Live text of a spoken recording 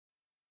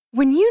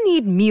When you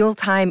need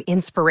mealtime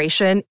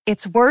inspiration,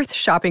 it's worth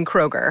shopping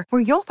Kroger,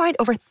 where you'll find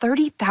over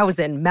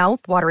 30,000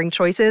 mouth-watering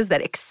choices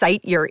that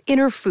excite your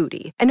inner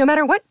foodie. And no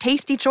matter what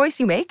tasty choice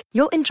you make,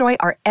 you'll enjoy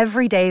our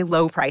everyday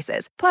low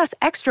prices, plus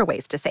extra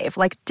ways to save,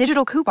 like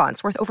digital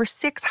coupons worth over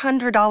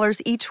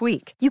 $600 each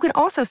week. You can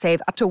also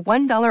save up to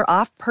 $1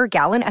 off per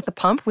gallon at the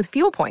pump with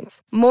fuel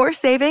points. More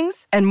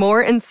savings and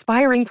more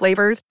inspiring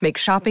flavors make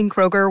shopping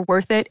Kroger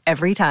worth it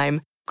every time.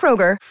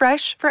 Kroger,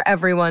 fresh for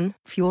everyone.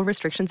 Fuel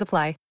restrictions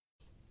apply.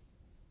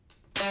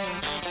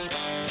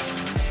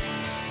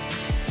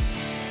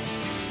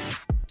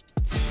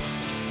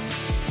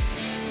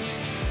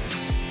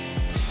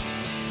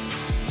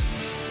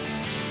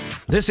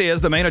 This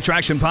is the Main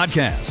Attraction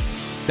Podcast.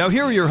 Now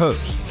here are your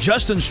hosts,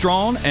 Justin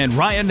Strawn and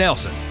Ryan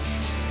Nelson.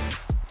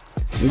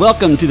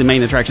 Welcome to the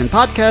Main Attraction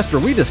Podcast,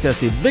 where we discuss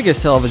the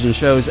biggest television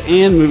shows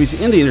and movies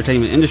in the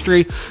entertainment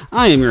industry.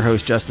 I am your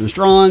host, Justin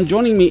Strawn.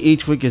 Joining me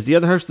each week is the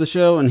other host of the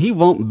show, and he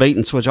won't bait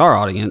and switch our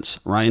audience,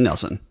 Ryan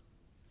Nelson.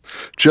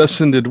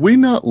 Justin, did we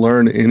not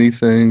learn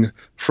anything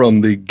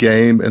from the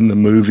game and the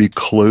movie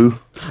Clue?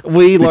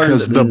 We learned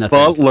because the nothing.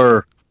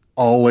 butler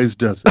always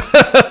does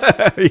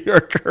it.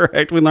 You're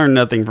correct. We learned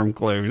nothing from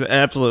Clue.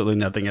 Absolutely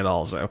nothing at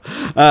all. So,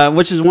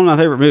 which is one of my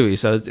favorite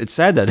movies. So it's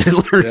sad that I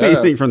didn't learn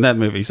anything from that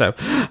movie. So,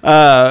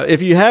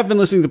 if you have been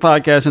listening to the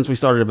podcast since we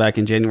started it back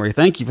in January,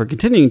 thank you for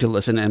continuing to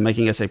listen and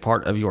making us a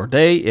part of your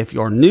day. If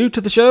you're new to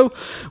the show,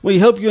 we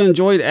hope you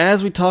enjoyed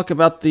as we talk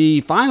about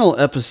the final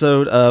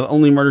episode of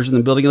Only Murders in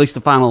the Building, at least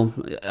the final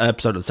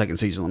episode of the second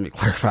season. Let me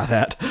clarify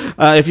that.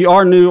 If you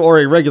are new or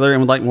a regular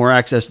and would like more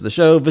access to the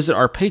show, visit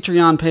our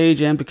Patreon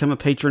page and become a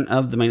patron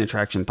of the Main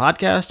Attraction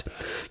Podcast.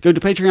 Go to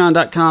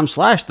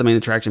patreon.com/the Main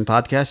Attraction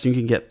Podcast. You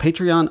can get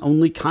Patreon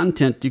only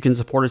content. You can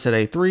support us at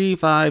a $3,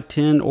 $5,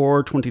 $10,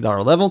 or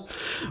 $20 level.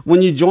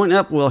 When you join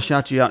up, we'll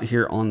shout you out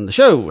here on the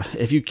show.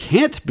 If you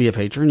can't be a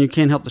patron, you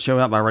can help the show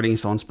out by rating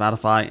us on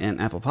Spotify and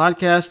Apple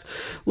Podcasts.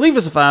 Leave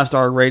us a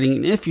 5-star rating,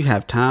 and if you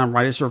have time,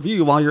 write us a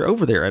review while you're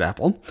over there at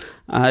Apple.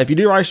 If you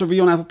do write us a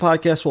review on Apple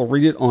Podcasts, we'll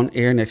read it on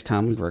air next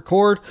time we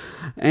record.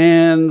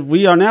 And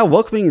we are now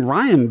welcoming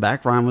Ryan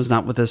back. Ryan was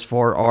not with us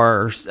for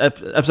our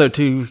episode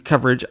 2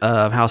 coverage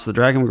of House of the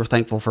Dragon. We were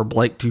thankful for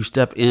Blake to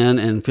step in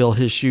and fill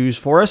his shoes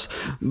for us.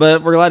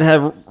 But we're glad to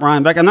have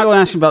Ryan back. I'm not going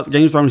to ask him about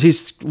Game of Thrones.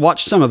 He's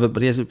watched some of it,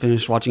 but he hasn't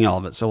finished watching all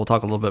of it. So we'll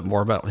talk a little bit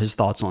more about his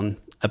thoughts on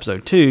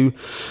episode 2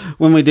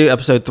 when we do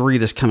episode 3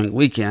 this coming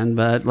weekend.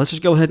 But let's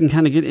just go ahead and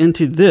kind of get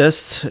into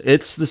this.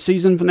 It's the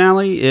season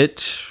finale.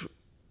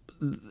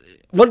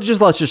 Let's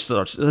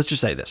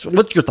just say this.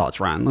 What's your thoughts,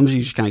 Ryan? Let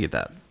me just kind of get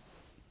that.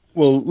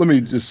 Well, let me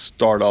just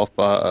start off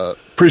by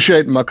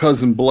appreciating my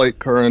cousin Blake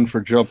Curran for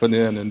jumping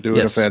in and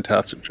doing a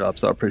fantastic job.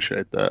 So I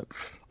appreciate that.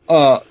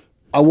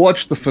 I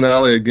watched the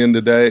finale again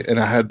today, and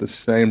I had the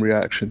same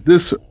reaction.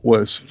 This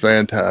was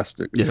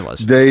fantastic. Yes, it was.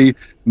 They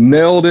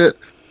nailed it,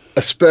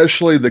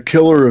 especially the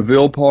killer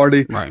reveal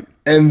party. Right.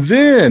 And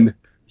then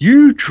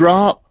you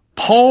drop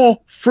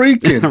Paul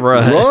freaking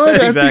Rudd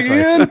at exactly.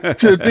 the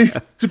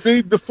end to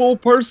be the full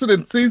person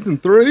in season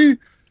 3.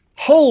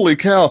 Holy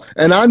cow.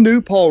 And I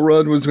knew Paul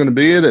Rudd was going to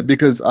be in it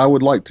because I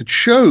would like to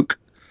choke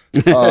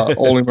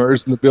Only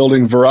Murders in the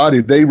Building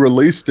variety. They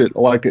released it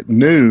like at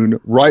noon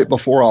right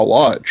before I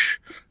watch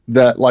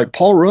that, like,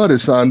 Paul Rudd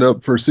is signed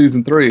up for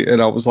season 3.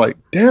 And I was like,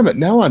 damn it,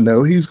 now I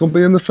know he's going to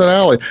be in the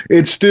finale.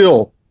 It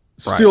still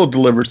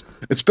delivers,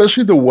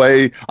 especially the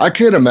way I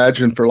can't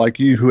imagine for like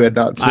you who had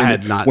not seen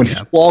it. When he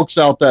walks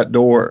out that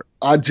door,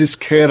 I just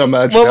can't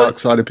imagine how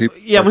excited people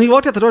are. When he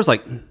walked out the door, I was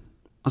like,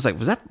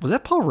 was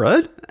that Paul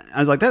Rudd? I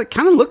was like, that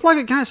kind of looked like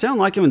it, kind of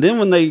sounded like him. And then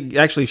when they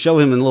actually show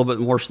him in a little bit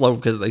more slow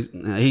because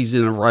he's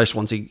in a rush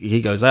once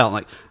he goes out, I'm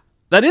like,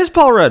 that is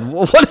Paul Rudd.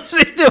 What is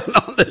he doing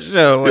on the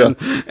show?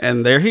 Yeah.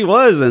 And there he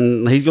was,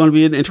 and he's going to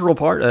be an integral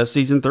part of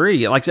season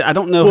 3. Like I said, I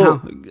don't know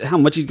how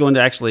much he's going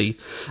to actually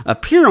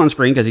appear on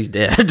screen because he's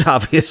dead,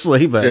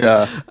 obviously,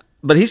 but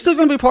he's still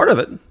going to be part of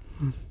it.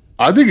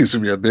 I think he's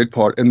going to be a big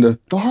part. And the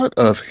thought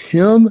of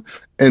him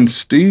and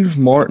Steve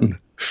Martin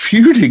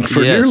feuding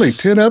for nearly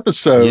 10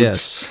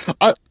 episodes,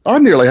 I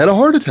nearly had a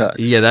heart attack.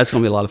 Yeah, that's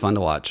going to be a lot of fun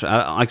to watch. Like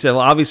I said,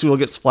 obviously we'll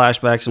get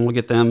flashbacks and we'll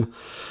get them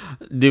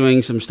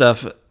doing some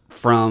stuff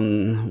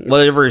from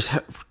whatever has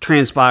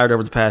transpired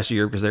over the past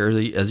year, because there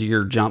is a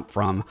year jump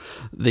from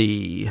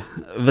there's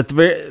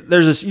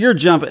this year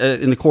jump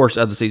in the course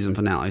of the season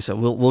finale. So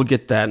we'll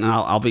get that,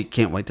 and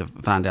can't wait to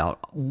find out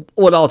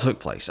what all took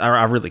place.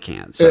 I really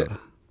can't. So.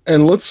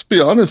 And let's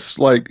be honest,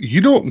 like, you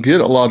don't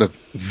get a lot of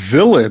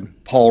villain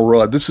Paul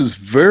Rudd. This is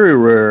very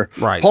rare.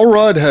 Right. Paul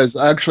Rudd has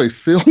actually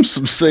filmed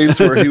some scenes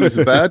where he was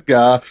a bad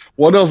guy.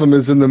 One of them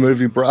is in the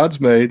movie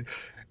Bridesmaid.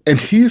 And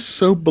he is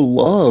so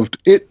beloved.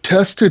 It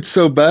tested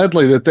so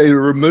badly that they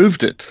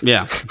removed it.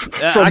 Yeah,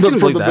 from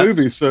the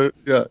movie. So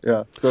yeah.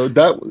 So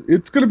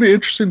it's going to be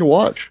interesting to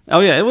watch. Oh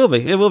yeah, it will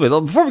be. It will be.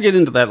 Before we get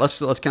into that, let's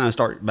kind of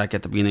start back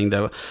at the beginning,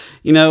 though.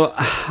 You know,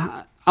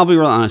 I'll be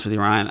real honest with you,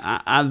 Ryan.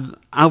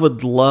 I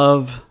would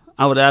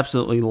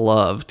absolutely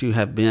love to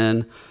have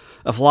been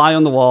a fly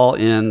on the wall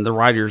in the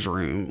writer's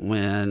room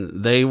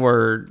when they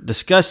were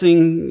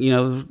discussing,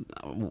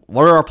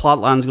 what are our plot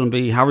lines going to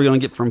be? How are we going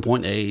to get from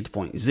point A to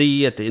point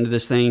Z at the end of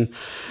this thing?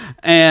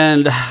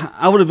 And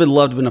I would have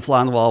loved to have been a fly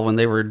on the wall when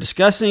they were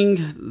discussing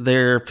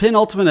their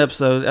penultimate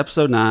episode,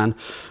 episode 9,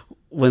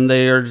 when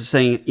they are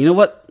saying, you know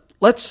what,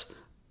 let's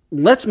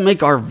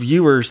make our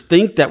viewers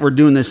think that we're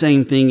doing the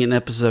same thing in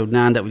episode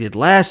 9 that we did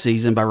last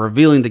season by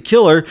revealing the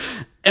killer.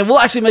 And we'll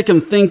actually make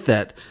them think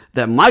that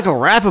Michael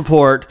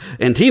Rappaport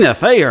and Tina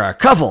Fey are a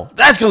couple.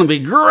 That's going to be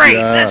great.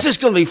 Yeah. That's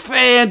just going to be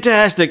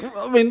fantastic.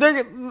 I mean,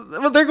 they're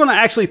going to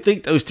actually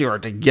think those two are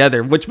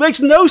together, which makes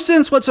no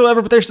sense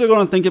whatsoever, but they're still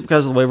going to think it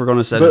because of the way we're going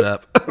to set it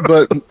up.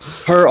 But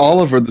her,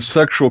 Oliver, the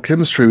sexual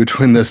chemistry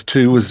between those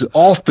two was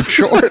off the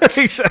charts.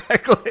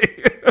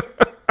 Exactly.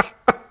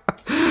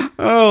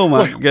 Oh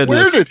my goodness.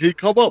 Where did he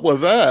come up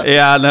with that?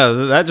 Yeah, I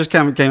know. That just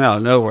kind of came out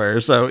of nowhere.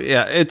 So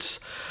yeah,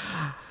 it's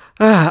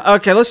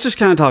okay. Let's just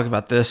kind of talk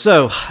about this.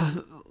 So,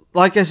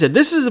 like I said,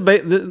 this is a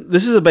bait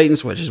and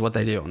switch is what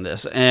they do on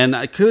this, and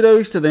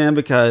kudos to them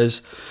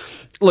because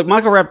look,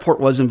 Michael Rappaport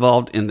was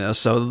involved in this,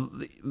 so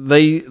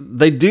they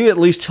do at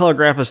least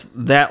telegraph us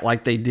that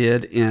like they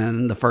did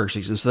in the first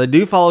season. So they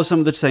do follow some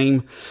of the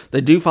same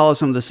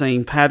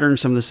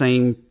patterns, some of the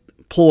same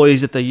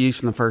ploys that they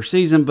used from the first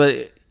season,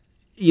 but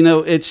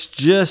it's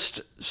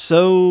just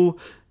so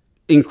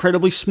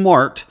incredibly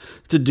smart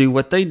to do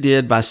what they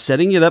did by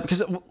setting it up.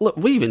 Because look,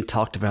 we even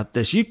talked about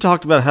this. You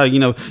talked about how,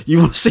 you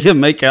want to see them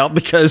make out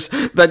because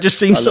that just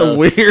seems so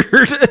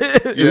weird.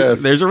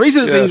 Yes. There's a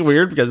reason it seems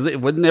weird because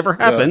it would never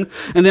happen.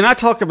 Yeah. And then I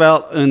talk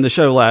about in the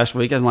show last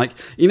week, I'm like,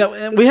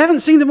 we haven't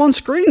seen them on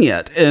screen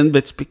yet. And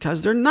it's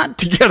because they're not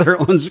together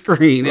on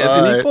screen at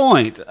any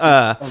point.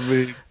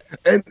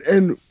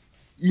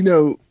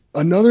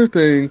 Another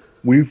thing,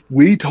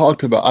 we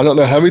talked about, I don't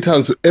know how many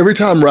times, every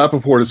time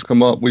Rappaport has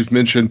come up, we've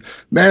mentioned,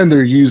 man,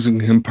 they're using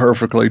him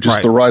perfectly,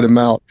 just the right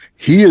amount.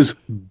 He is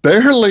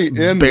barely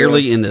in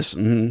this.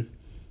 Mm-hmm.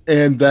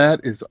 And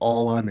that is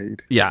all I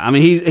need. Yeah, I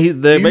mean, he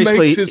basically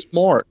makes his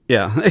mark.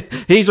 Yeah,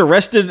 he's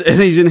arrested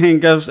and he's in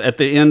handcuffs at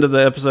the end of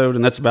the episode,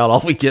 and that's about all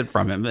we get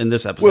from him in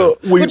this episode.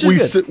 Well,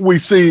 we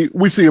see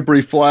a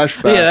brief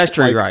flashback. Yeah, that's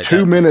true. Like right,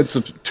 2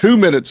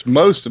 minutes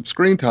most of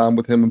screen time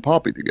with him and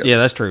Poppy together. Yeah,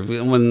 that's true.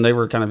 When they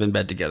were kind of in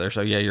bed together.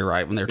 So yeah, you're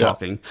right. When they're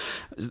talking,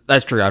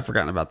 that's true. I'd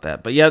forgotten about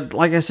that. But yeah,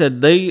 like I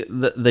said, they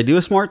do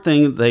a smart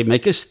thing. They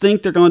make us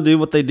think they're going to do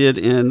what they did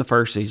in the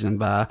first season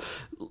by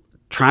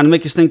trying to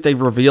make us think they've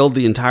revealed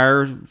the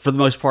entire, for the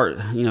most part,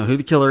 who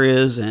the killer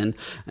is and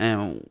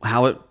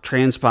how it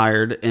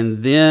transpired.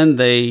 And then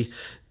they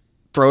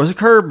throw us a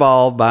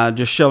curveball by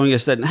just showing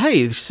us that,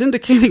 hey, Cinda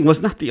Canning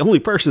was not the only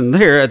person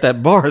there at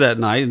that bar that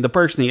night. And the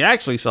person he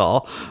actually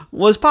saw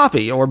was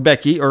Poppy or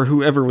Becky or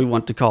whoever we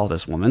want to call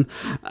this woman.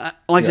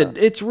 I said,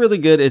 it's really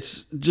good.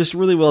 It's just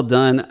really well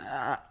done.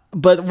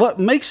 But what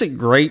makes it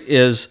great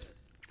is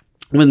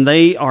when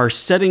they are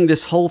setting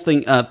this whole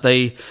thing up,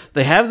 they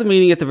have the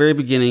meeting at the very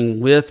beginning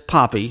with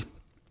Poppy,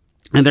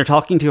 and they're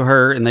talking to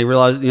her, and they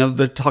realize,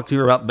 they're talking to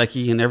her about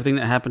Becky and everything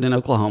that happened in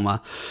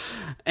Oklahoma.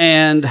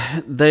 And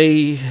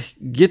they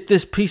get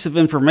this piece of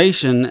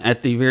information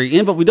at the very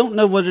end, but we don't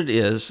know what it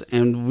is,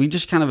 and we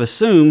just kind of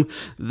assume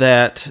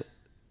that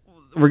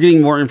we're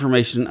getting more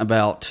information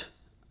about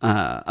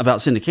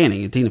Cinda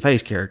Canning and Tina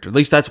Fey's character. At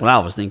least that's what I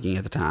was thinking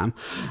at the time.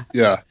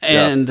 Yeah.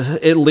 And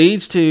it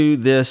leads to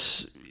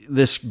this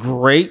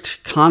great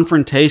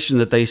confrontation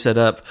that they set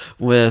up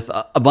with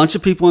a bunch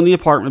of people in the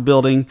apartment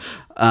building,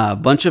 a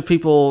bunch of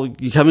people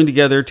coming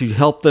together to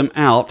help them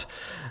out.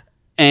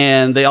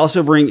 And they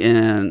also bring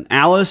in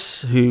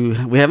Alice, who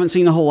we haven't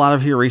seen a whole lot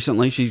of here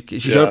recently. She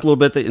showed up a little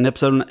bit in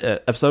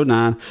episode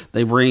 9.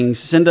 They bring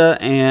Cinda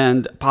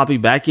and Poppy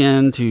back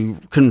in to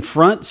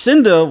confront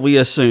Cinda, we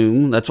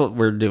assume. That's what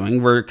we're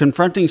doing. We're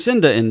confronting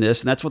Cinda in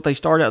this, and that's what they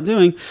start out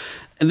doing.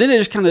 And then it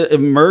just kind of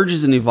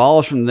emerges and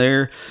evolves from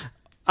there.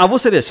 I will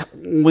say this,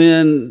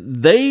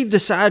 when they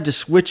decide to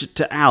switch it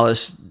to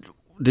Alice,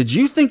 did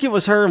you think it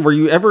was her? And were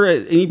you ever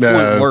at any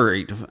point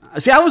worried?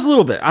 See, I was a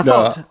little bit. I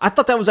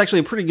thought that was actually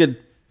a pretty good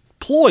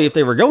ploy if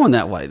they were going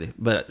that way.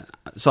 But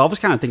so I was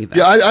kind of thinking that.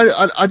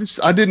 Yeah,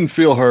 I didn't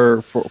feel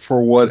her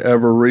for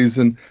whatever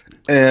reason.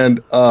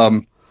 And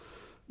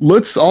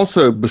let's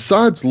also,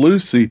 besides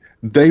Lucy,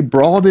 they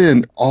brought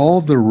in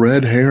all the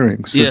red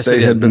herrings that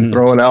they had been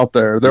throwing out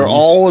there. They're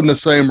all in the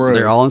same room.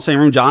 They're all in the same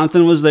room.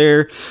 Jonathan was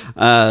there.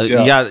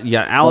 You got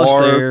Alice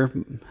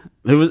Marv.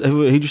 There.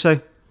 Who'd you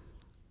say?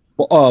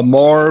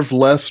 Marv,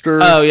 Lester.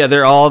 Oh yeah,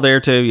 they're all there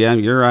too. Yeah,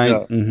 you're right.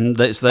 Yeah.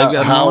 Mm-hmm. So they've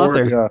got them all out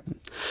there. Yeah.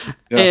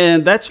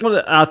 And that's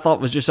what I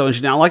thought was just so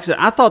interesting. Now, like I said,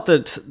 I thought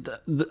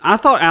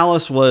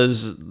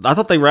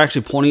they were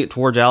actually pointing it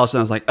towards Alice, and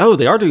I was like, oh,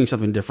 they are doing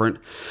something different.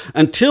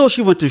 Until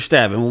she went to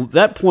stab him. At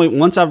that point,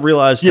 once I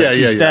realized that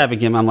she's stabbing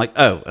him, I'm like,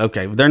 oh,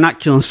 okay, they're not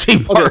killing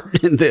Steve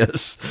Martin in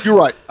this. You're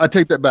right. I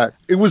take that back.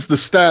 It was the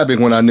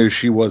stabbing when I knew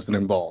she wasn't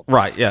involved.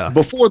 Right, yeah.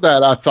 Before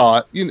that, I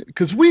thought,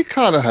 because we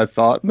kind of had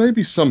thought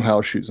maybe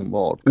somehow she's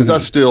involved. Because I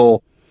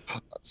still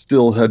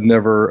had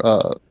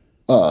never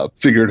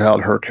figured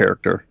out her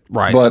character.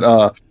 Right.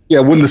 But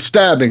when the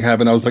stabbing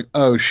happened, I was like,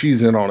 oh,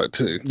 she's in on it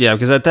too. Yeah,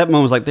 because at that moment,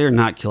 I was like, they're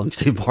not killing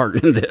Steve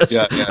Martin in this.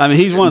 Yeah. I mean,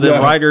 he's one of the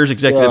writers,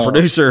 executive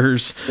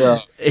producers.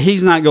 Yeah.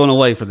 He's not going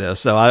away for this.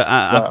 So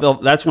I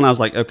felt that's when I was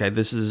like, okay,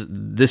 this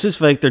is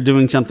fake. They're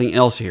doing something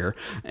else here.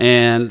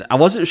 And I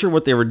wasn't sure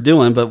what they were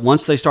doing, but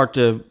once they start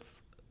to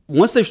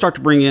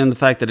bring in the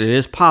fact that it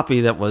is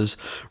Poppy that was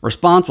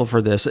responsible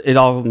for this, it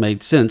all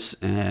made sense.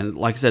 And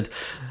like I said,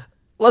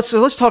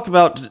 let's talk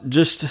about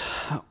just,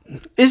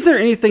 is there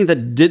anything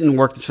that didn't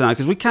work this finale?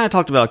 Because we kind of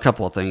talked about a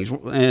couple of things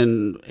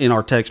in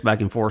our text back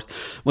and forth.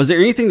 Was there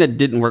anything that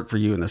didn't work for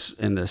you in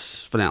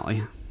this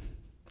finale?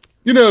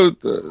 You know,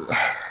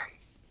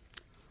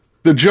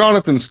 the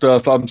Jonathan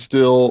stuff, I'm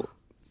still,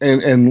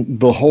 and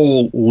the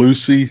whole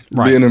Lucy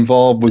being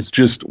involved was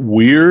just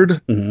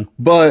weird. Mm-hmm.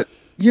 But,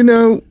 you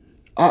know,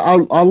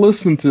 I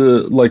listened to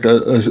like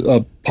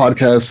a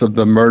podcast of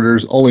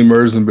the Only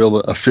Murders in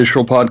Build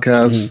official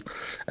podcast,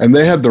 and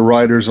they had the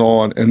writers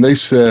on, and they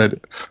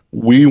said,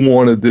 we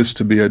wanted this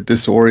to be a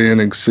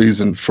disorienting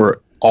season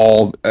for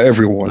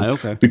everyone,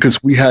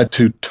 because we had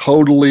to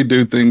totally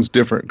do things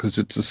different because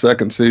it's the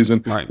second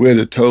season. Right. We had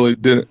to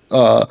totally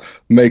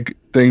make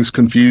things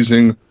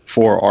confusing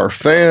for our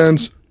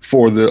fans,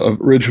 for the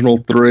original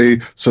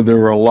 3, so there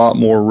were a lot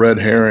more red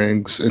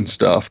herrings and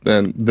stuff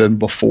than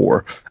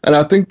before, and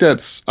I think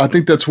that's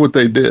what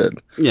they did.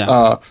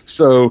 Yeah.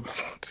 So,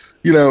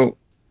 you know,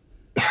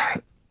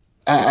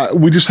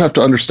 we just have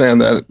to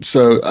understand that.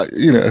 So,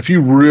 you know, if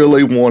you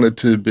really wanted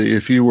to be,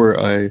 if you were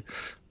a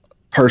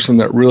person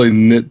that really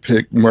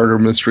nitpicked murder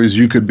mysteries,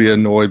 you could be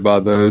annoyed by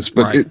those,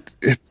 but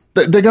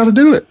they got to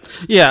do it.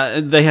 Yeah,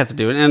 they have to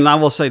do it. And I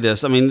will say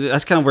this, I mean,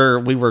 that's kind of where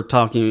we were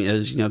talking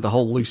is, you know, the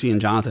whole Lucy and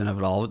Jonathan of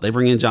it all. They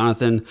bring in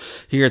Jonathan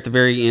here at the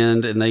very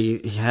end and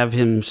they have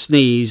him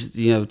sneeze,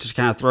 you know, to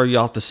kind of throw you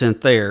off the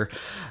scent there.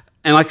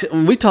 And like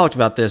when we talked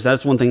about this,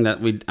 that's one thing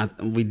that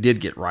we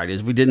did get right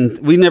is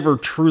we never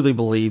truly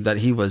believed that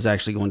he was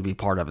actually going to be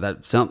part of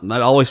it.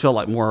 That always felt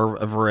like more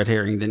of a red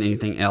herring than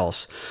anything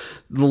else.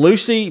 The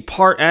Lucy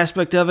part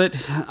aspect of it,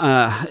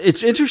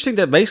 it's interesting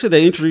that basically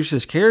they introduced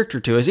this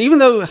character to us, even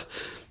though,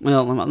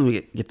 well, let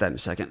me get that in a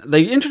second.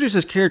 They introduced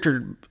this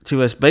character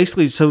to us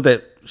basically so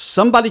that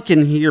somebody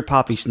can hear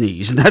Poppy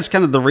sneeze. And that's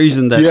kind of the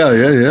reason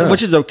that,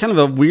 which is a kind of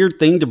a weird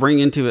thing to bring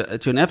into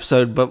an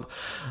episode. But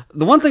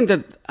the one thing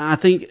that I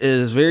think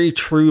is very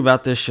true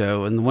about this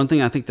show, and the one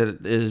thing I think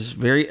that is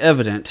very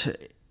evident,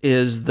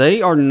 is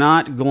they are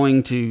not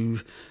going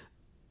to...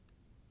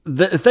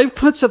 If they've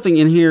put something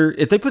in here,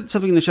 if they put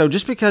something in the show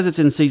just because it's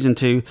in season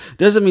 2,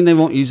 doesn't mean they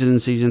won't use it in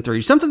season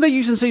 3. Something they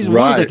use in season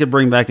 1, they could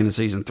bring back into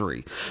season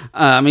 3.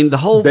 I mean,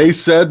 they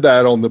said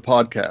that on the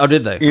podcast. Oh,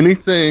 did they?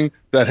 Anything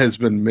that has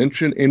been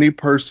mentioned, any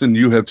person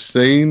you have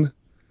seen,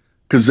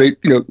 because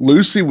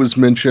Lucy was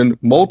mentioned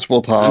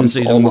multiple times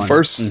on the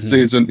first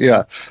season.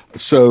 Yeah.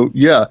 So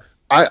yeah,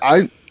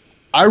 I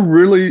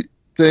really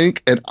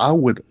think, and I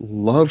would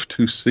love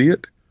to see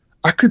it,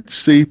 I could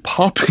see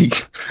Poppy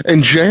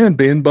and Jan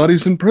being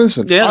buddies in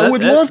prison. Yeah, I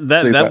would love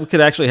to see that. That could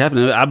actually happen.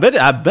 I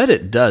bet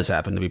it does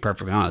happen, to be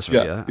perfectly honest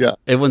with you. Yeah.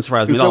 It wouldn't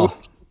surprise me at all.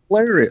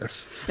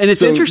 Hilarious. And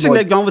it's interesting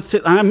they've gone with,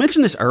 I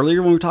mentioned this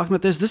earlier when we were talking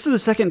about this. This is the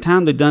second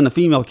time they've done a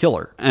female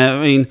killer.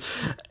 I mean,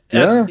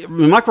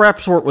 Michael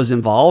Rappaport was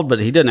involved, but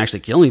he didn't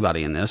actually kill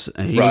anybody in this.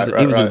 He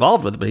was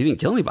involved with it, but he didn't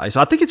kill anybody. So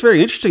I think it's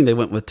very interesting they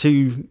went with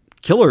 2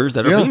 killers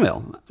that are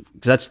female,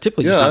 because that's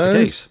typically just not the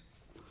case.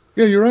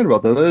 Yeah, you're right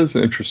about that. That is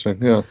interesting.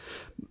 Yeah.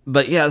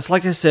 But yeah, it's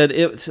like I said,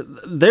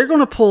 they're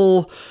going to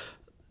pull,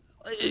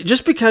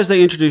 just because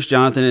they introduced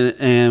Jonathan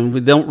and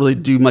we don't really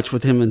do much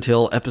with him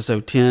until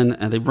episode 10,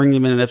 and they bring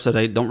him in episode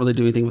 8, don't really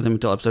do anything with him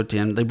until episode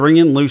 10. They bring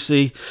in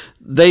Lucy.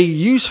 They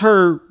use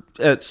her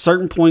at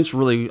certain points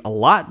really a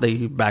lot.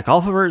 They back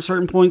off of her at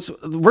certain points.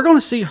 We're going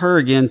to see her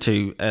again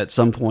too at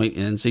some point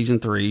in season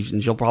 3,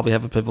 and she'll probably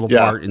have a pivotal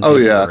part in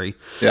season 3.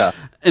 Yeah.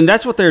 And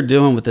that's what they're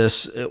doing with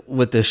this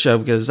show,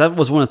 because that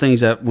was one of the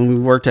things that when we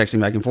were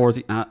texting back and forth,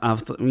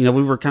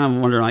 we were kind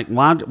of wondering, like,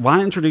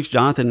 why introduce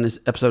Jonathan in this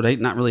episode 8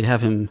 and not really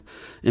have him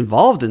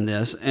involved in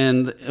this?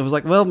 And it was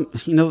like, well,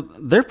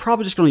 they're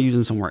probably just going to use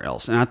him somewhere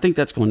else, and I think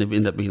that's going to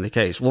end up being the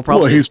case.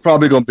 He's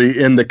probably going to be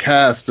in the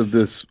cast of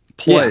this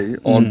play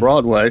on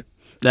Broadway.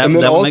 That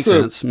would make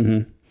sense.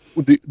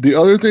 Mm-hmm. The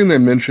other thing they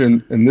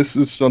mentioned, and this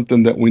is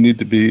something that we need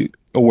to be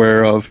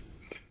aware of,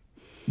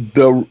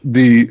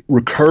 the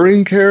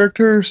recurring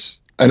characters,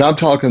 and I'm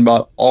talking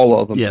about all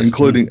of them,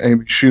 including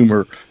Amy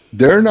Schumer,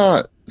 they're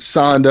not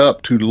signed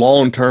up to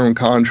long-term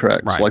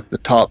contracts like the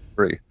top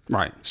 3.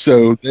 Right.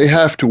 So they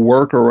have to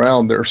work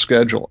around their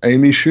schedule.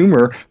 Amy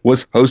Schumer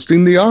was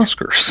hosting the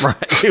Oscars.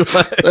 Right. She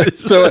was.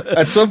 So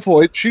at some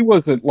point, she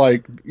wasn't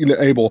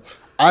able.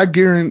 I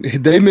guarantee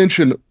they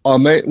mentioned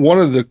one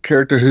of the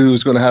character who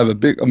was going to have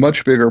a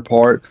much bigger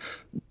part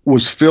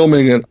was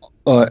filming in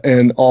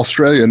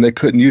Australia, and they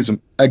couldn't use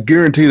him. I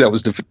guarantee that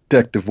was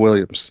Detective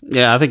Williams.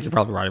 Yeah, I think you're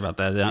probably right about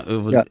that.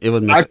 It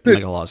would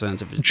make a lot of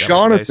sense. If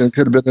Jonathan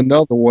could have been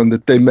another one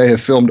that they may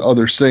have filmed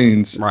other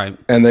scenes, right?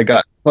 And they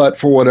got cut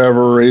for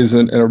whatever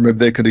reason, or maybe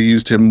they could have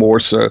used him more.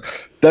 So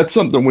that's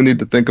something we need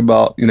to think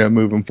about,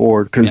 moving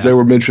forward, because they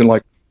were mentioned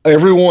like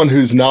everyone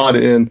who's not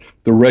in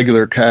the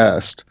regular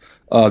cast.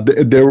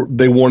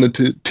 They wanted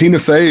to. Tina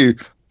Fey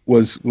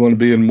was going to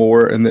be in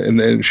more, and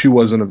then she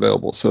wasn't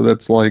available. So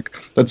that's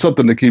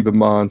something to keep in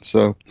mind.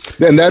 So,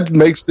 and that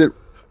makes it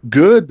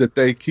good that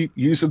they keep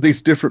using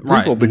these different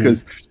people,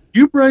 because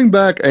you bring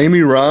back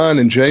Amy Ryan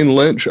and Jane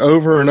Lynch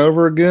over and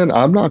over again,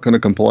 I'm not going to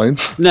complain.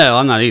 No,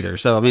 I'm not either.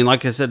 So, I mean,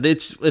 like I said,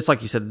 it's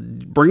like you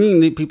said, bringing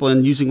the people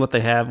in, using what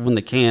they have when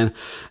they can.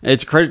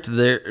 It's a credit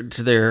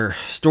to their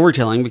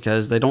storytelling,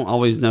 because they don't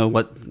always know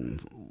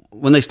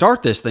when they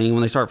start this thing,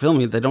 when they start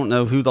filming it, they don't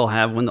know who they'll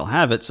have when they'll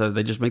have it. So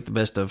they just make the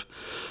best of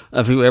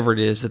whoever it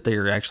is that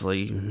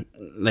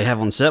they have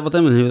on set with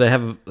them and who they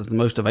have the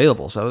most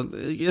available. So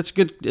it's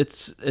good.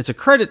 It's a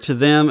credit to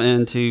them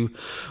and to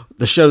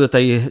the show that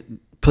they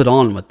put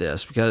on with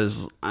this,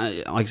 because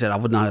like I said, I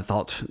would not have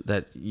thought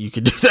that you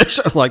could do that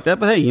show like that,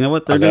 but hey, you know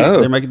what?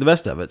 They're making the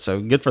best of it.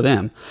 So good for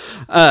them.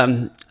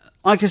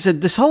 Like I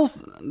said, this whole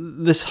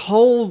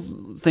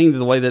thing,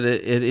 the way that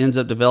it ends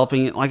up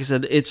developing, like I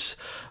said, it's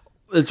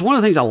one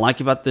of the things I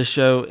like about this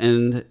show,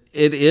 and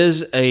it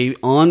is a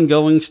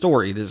ongoing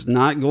story. It is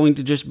not going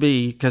to just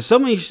be, because so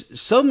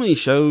many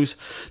shows,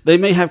 they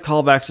may have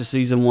callbacks to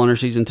season 1 or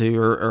season 2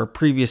 or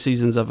previous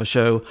seasons of a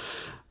show,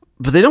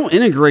 but they don't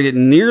integrate it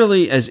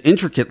nearly as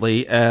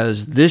intricately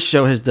as this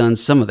show has done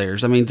some of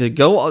theirs. I mean, to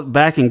go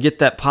back and get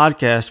that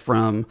podcast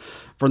from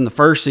the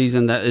first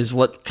season, that is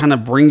what kind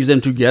of brings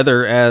them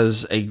together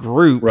as a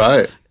group.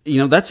 Right.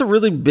 That's a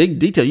really big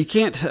detail. You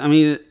can't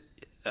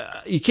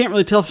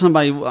really tell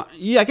somebody.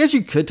 I guess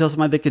you could tell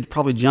somebody they could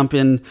probably jump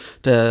in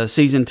to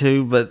season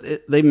 2, but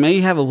they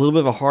may have a little bit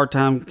of a hard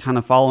time kind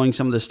of following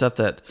some of the stuff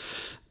that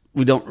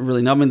we don't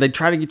really know. I mean, they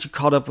try to get you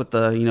caught up with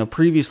the,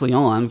 previously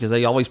on, because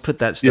they always put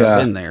that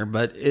stuff in there,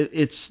 but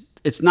it's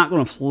not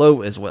going to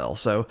flow as well.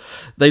 So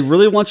they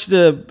really want you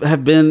to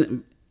have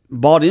been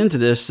bought into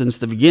this since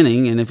the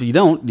beginning. And if you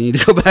don't, you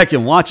need to go back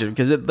and watch it,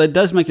 because that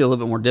does make it a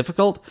little bit more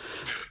difficult.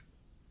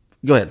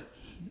 Go ahead.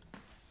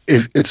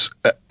 If it's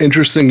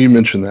interesting you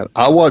mentioned that.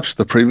 I watched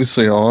the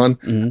previously on,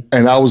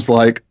 and I was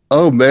like,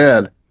 oh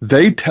man,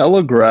 they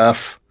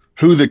telegraph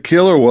who the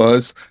killer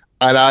was,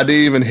 and I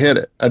didn't even hit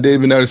it. I didn't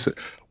even notice it.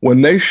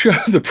 When they show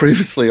the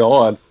previously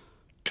on,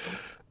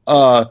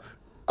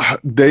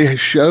 they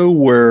show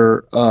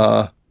where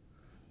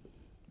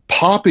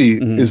Poppy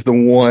is the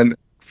one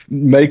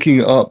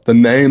making up the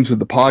names of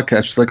the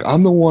podcast. She's like,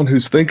 I'm the one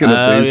who's thinking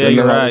of these. And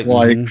then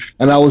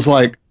I was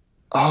like,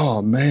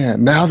 oh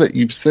man, now that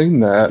you've seen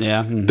that,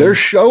 they're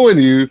showing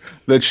you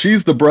that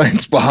she's the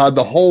brains behind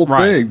the whole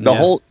thing, the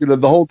whole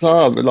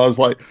time. And I was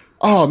like,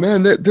 oh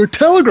man, they're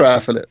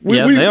telegraphing it. They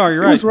are.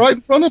 You're right. It was right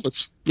in front of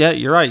us. Yeah,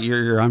 you're right.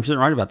 You're 100%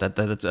 right about that.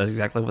 That's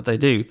exactly what they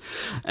do.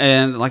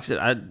 And like I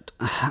said,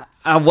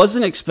 I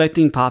wasn't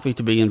expecting Poppy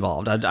to be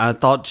involved. I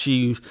thought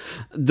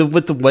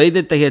with the way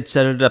that they had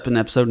set it up in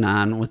episode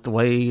 9, with the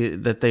way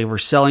that they were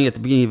selling at the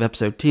beginning of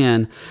episode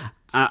 10,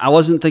 I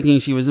wasn't thinking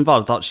she was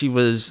involved. I thought she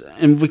was,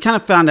 and we kind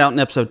of found out in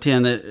episode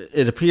 10 that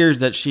it appears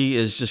that she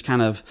is just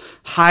kind of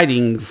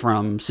hiding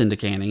from Cinda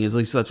Canning. At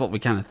least that's what we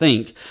kind of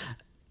think.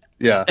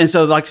 Yeah. And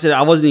so, like I said,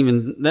 I wasn't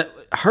even,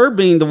 her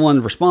being the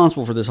one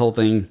responsible for this whole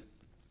thing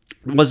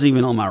wasn't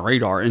even on my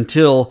radar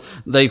until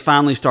they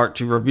finally start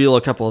to reveal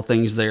a couple of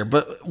things there.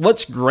 But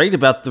what's great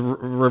about the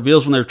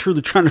reveals when they're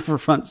truly trying to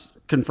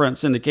confront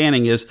Cinda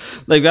Canning is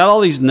they've got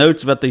all these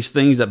notes about these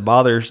things that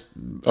bother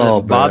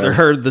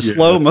her, the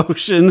slow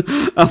motion.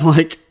 I'm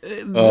like,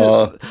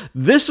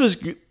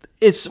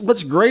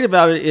 what's great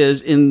about it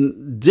is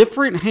in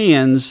different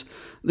hands,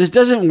 this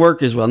doesn't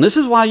work as well. And this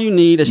is why you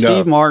need a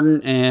Steve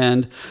Martin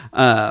and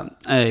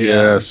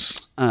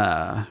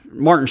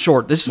Martin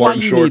Short. This is why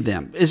you need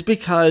them. Is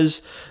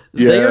because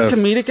they are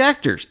comedic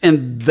actors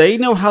and they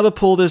know how to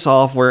pull this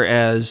off.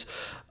 Whereas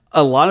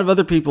a lot of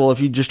other people,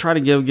 if you just try to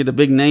go get a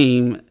big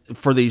name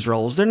for these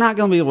roles, they're not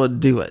going to be able to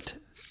do it.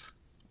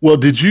 Well,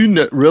 did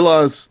you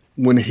realize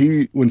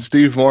when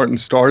Steve Martin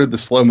started the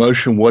slow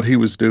motion, what he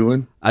was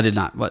doing? I did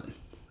not. What?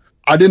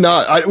 I did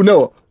not. I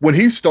no. When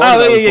he started,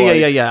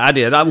 I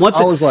did. I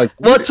was like,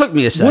 well, it took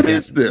me a second. What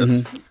is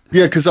this? Mm-hmm.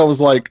 Yeah, because I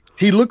was like,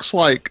 he looks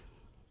like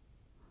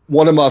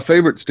one of my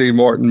favorite Steve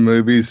Martin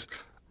movies,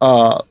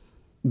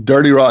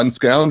 Dirty Rotten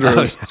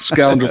Scoundrels.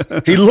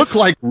 He looked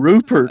like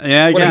Rupert.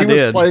 Yeah, when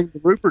he was playing the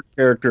Rupert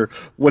character.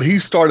 When he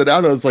started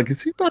out, I was like,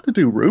 is he about to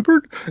do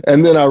Rupert?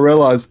 And then I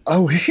realized,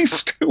 oh,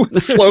 he's doing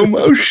slow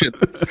motion.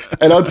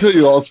 And I'll tell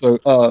you also,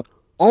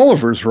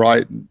 Oliver's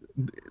right.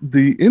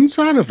 The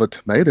inside of a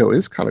tomato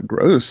is kind of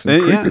gross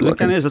and creepy looking. It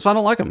kind of is. That's why I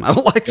don't like them. I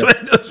don't like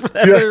tomatoes for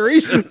that very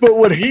reason. But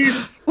when he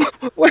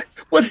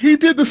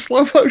did the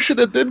slow motion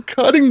and then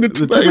cutting the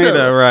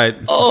tomato, right?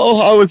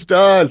 Oh, I was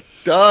done.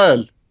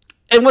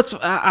 And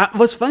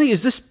what's funny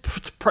is this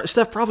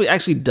stuff probably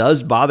actually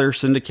does bother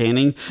Cinda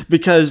Canning,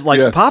 because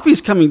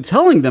Poppy's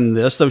telling them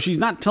this, so she's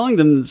not telling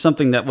them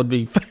something that would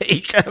be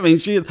fake. I mean,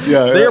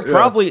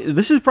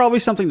 this is probably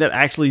something that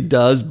actually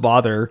does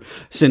bother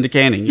Cinda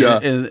Canning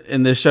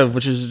in this show,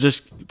 which is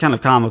just kind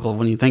of comical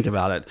when you think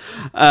about it.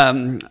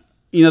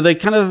 They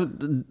kind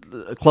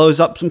of close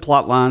up some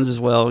plot lines as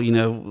well.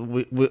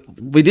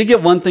 We did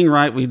get one thing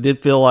right. We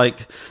did feel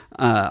like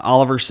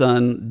Oliver's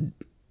son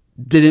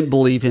didn't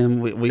believe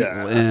him.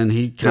 And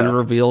he kind of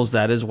reveals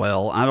that as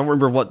well. I don't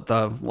remember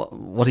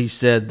what he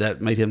said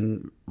that made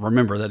him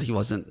remember that he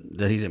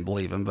didn't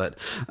believe him, but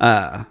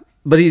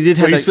he did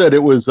have. He said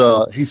it was.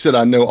 He said,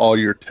 "I know all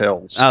your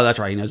tales." Oh, that's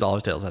right. He knows all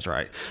his tales. That's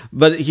right.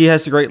 But he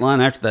has the great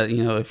line after that.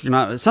 If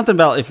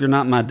you're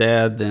not my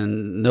dad,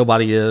 then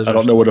nobody is. I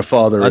don't know what a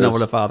father is. I know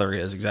what a father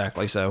is,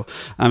 exactly. So,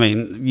 I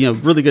mean,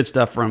 really good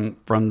stuff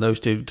from those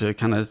two to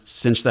kind of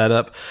cinch that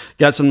up.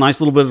 Got some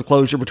nice little bit of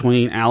closure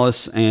between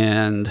Alice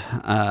and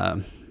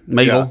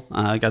Mabel.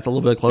 Got a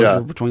little bit of closure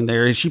between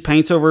there. And she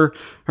paints over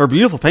her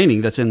beautiful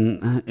painting that's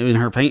in her in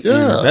her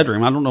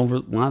bedroom. I don't know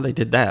why they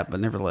did that, but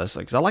nevertheless,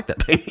 because I like that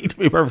painting, to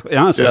be perfectly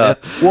honest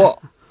with you. Well,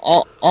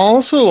 I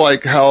also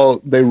like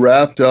how they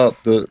wrapped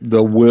up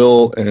the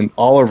Will and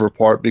Oliver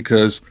part,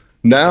 because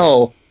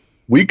now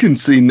we can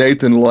see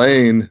Nathan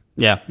Lane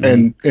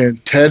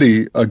and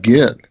Teddy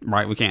again.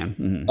 Right, we can.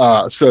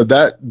 Mm-hmm. So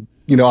that,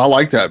 I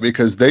like that,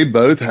 because they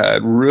both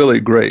had really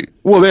great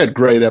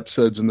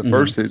episodes in the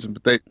first season,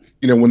 but they,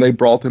 when they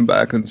brought them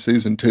back in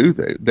season 2,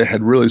 they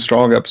had really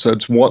strong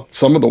episodes.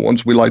 Some of the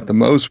ones we liked the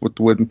most with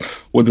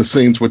the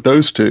scenes with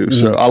those two. Mm-hmm.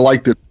 So I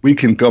like that we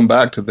can come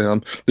back to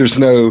them. There's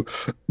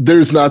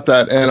not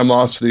that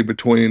animosity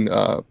between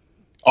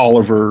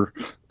Oliver,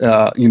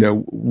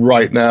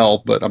 right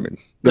now, but I mean,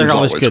 there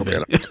always could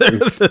be.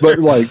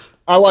 But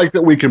I like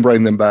that we can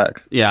bring them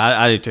back. Yeah,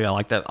 I do too. I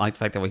like that. I like the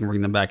fact that we can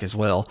bring them back as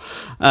well.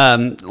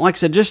 Like I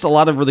said, just a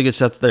lot of really good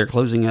stuff there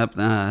closing up.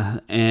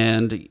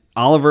 And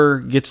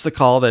Oliver gets the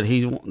call that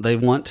they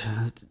want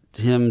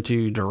him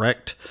to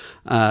direct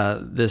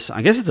this.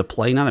 I guess it's a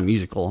play, not a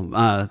musical.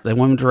 They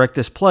want him to direct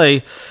this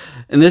play,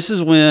 and this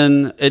is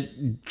when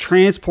it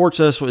transports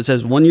us. It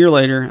says 1 year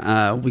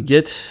later, we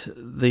get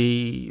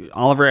the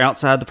Oliver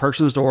outside the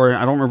person's door.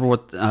 I don't remember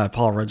what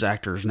Paul Rudd's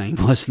actor's name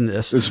was in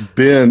this. It's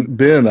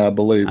Ben, I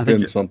believe.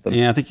 Ben something.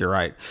 Yeah, I think you're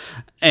right.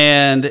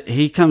 And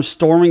he comes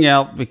storming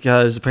out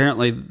because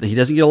apparently he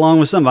doesn't get along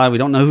with somebody. We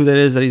don't know who that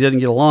is that he doesn't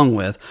get along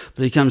with,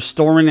 but he comes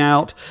storming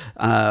out.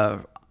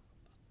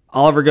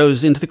 Oliver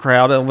goes into the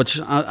crowd,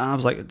 which I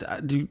was like,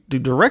 do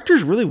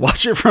directors really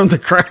watch it from the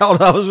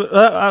crowd? I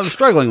was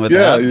struggling with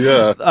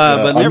that.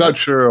 But I'm not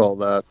sure all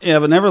that. Yeah,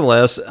 but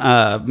nevertheless,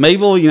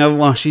 Mabel,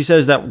 when she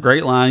says that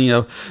great line,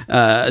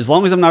 as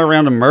long as I'm not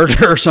around to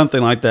murder or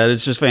something like that,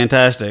 it's just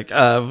fantastic.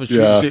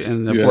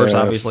 And of course,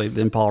 obviously,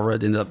 then Paul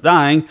Rudd ended up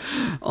dying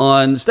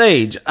on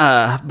stage.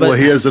 But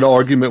he has an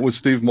argument with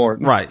Steve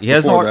Martin. Right. He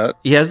has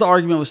the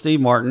argument with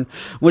Steve Martin,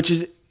 which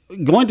is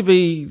going to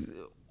be.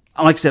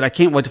 Like I said, I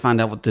can't wait to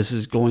find out what this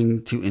is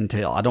going to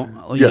entail. I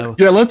don't,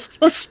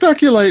 let's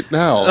speculate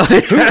now.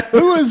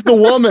 Who is the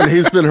woman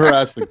he's been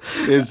harassing?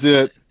 Is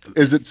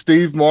it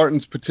Steve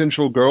Martin's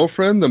potential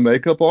girlfriend, the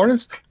makeup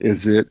artist?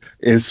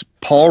 Is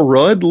Paul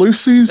Rudd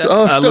Lucy's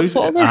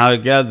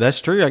stepfather? Yeah,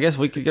 that's true. I guess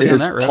we could go down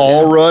that road. Is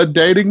Paul Rudd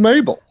dating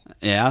Mabel?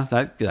 Yeah,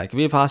 that could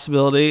be a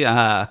possibility.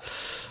 I'm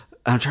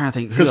trying to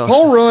think. Because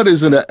Paul Rudd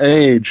is in an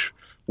age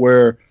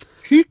where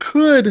he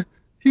could.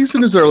 He's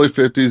in his early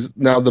 50s.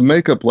 Now, the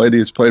makeup lady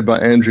is played by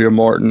Andrea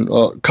Martin,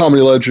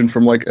 comedy legend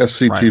from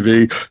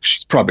SCTV. Right.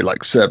 She's probably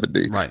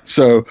 70. Right.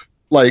 So,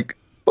 but,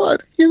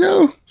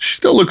 she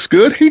still looks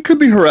good. He could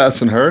be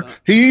harassing her.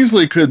 He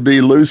easily could be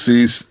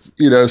Lucy's,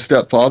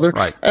 stepfather.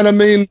 Right. And I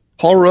mean,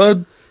 Paul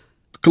Rudd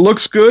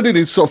looks good, and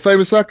he's so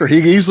famous actor. He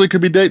easily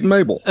could be dating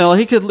Mabel. Well,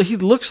 he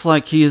looks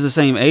like he is the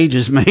same age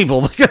as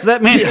Mabel, because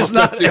that man is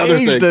not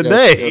aged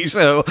today. Yeah.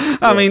 So,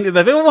 I mean, if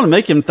they want to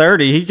make him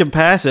 30, he can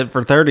pass it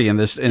for 30 in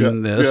this.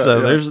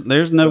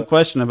 There's no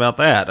question about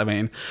that. I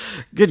mean,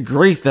 good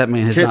grief, that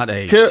man has not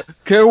aged.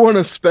 Care want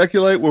to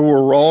speculate when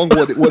we're wrong?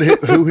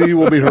 Who he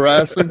will be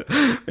harassing?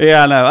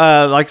 Yeah, I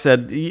know. Like I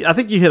said, I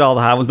think you hit all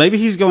the high ones. Maybe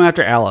he's going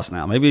after Alice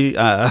now. Maybe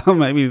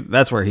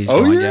that's where he's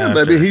going. Oh yeah,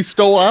 maybe he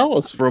stole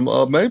Alice from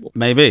Mabel.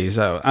 Maybe.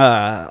 So,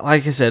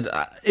 like I said,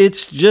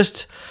 it's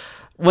just,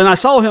 when I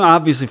saw him, I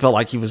obviously felt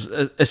like he was,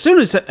 as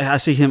soon as I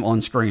see him on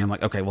screen, I'm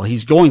like, okay, well,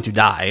 he's going to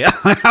die.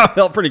 I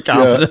felt pretty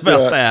confident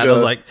about that. Yeah. I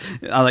was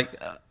like,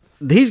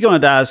 he's going to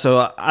die.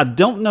 So I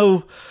don't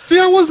know. See,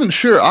 I wasn't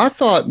sure. I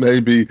thought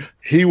maybe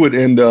he would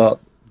end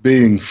up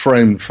being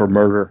framed for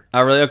murder.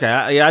 Oh, really?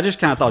 Okay. I just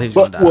kind of thought he was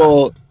going to die.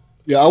 Well,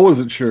 yeah, I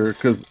wasn't sure,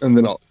 and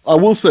then I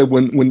will say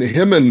when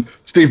him and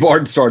Steve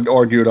Martin started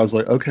arguing, I was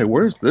like, okay,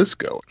 where's this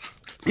going?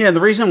 Yeah,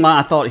 the reason why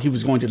I thought he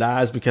was going to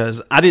die is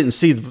because I didn't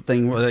see the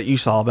thing that you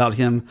saw about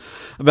him,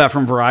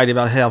 from Variety,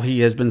 about how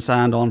he has been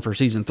signed on for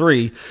season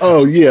 3.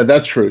 Oh, yeah,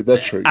 that's true.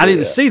 I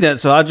didn't see that,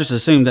 so I just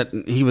assumed that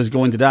he was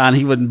going to die and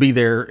he wouldn't be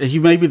there. He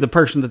may be the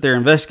person that they're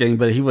investigating,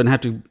 but he wouldn't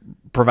have to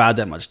provide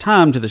that much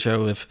time to the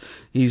show if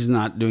he's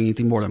not doing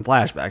anything more than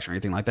flashbacks or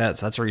anything like that.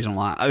 So that's the reason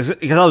why.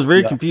 Because I was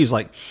very confused.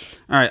 Like,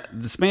 all right,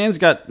 this man's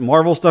got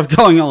Marvel stuff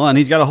going on.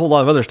 He's got a whole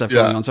lot of other stuff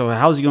going on. So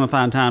how's he going to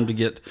find time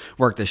to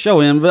work the show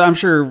in? But I'm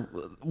sure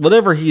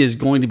whatever he is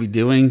going to be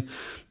doing,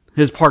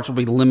 his parts will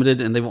be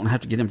limited, and they won't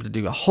have to get him to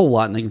do a whole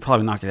lot, and they can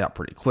probably knock it out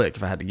pretty quick,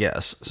 if I had to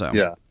guess.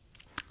 So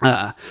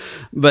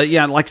but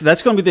yeah, like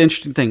that's going to be the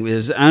interesting thing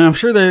and I'm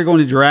sure they're going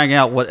to drag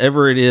out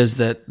whatever it is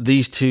that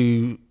these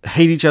two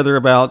hate each other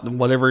about,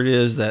 whatever it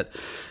is that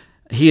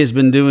he has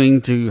been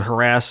doing to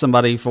harass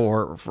somebody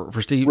for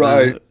Steve,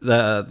 right?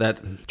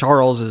 That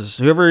Charles is,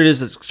 whoever it is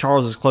that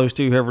Charles is close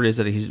to, whoever it is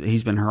that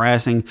he's been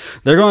harassing.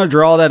 They're going to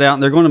draw that out,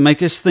 and they're going to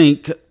make us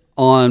think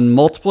on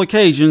multiple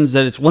occasions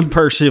that it's one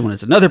person when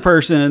it's another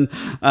person.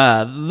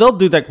 They'll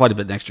do that quite a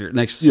bit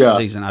next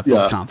season. I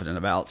feel confident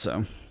about.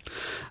 So,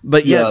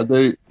 but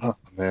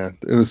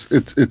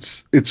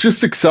it's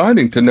just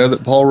exciting to know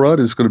that Paul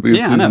Rudd is going to be in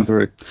season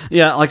 3.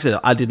 Yeah, like I said,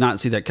 I did not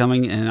see that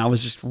coming, and I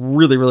was just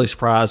really, really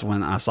surprised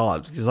when I saw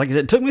it, because, like I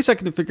said, it took me a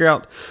second to figure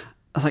out.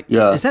 I was like,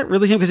 is that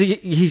really him? Because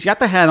he's got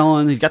the hat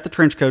on, he's got the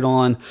trench coat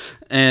on,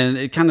 and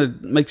it kind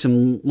of makes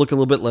him look a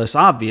little bit less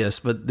obvious.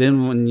 But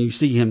then when you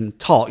see him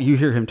talk, you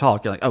hear him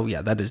talk, you're like, oh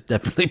yeah, that is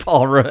definitely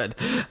Paul Rudd.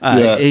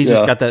 He's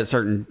just got that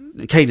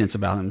certain cadence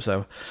about him.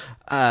 So,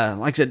 like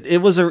I said, it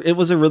was a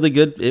really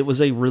good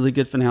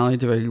finale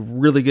to a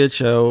really good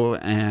show,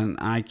 and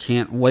I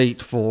can't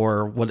wait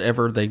for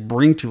whatever they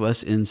bring to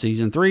us in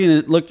season 3.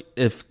 And look,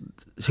 if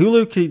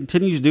Hulu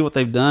continues to do what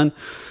they've done,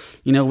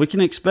 we can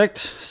expect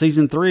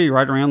season 3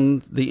 right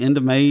around the end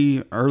of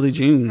May, early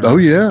June.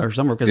 Or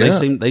somewhere, because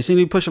they seem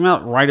to push them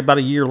out right about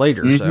a year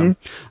later. So,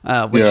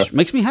 which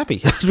makes me happy,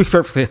 to be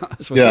perfectly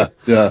honest with you.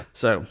 Yeah.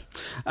 So,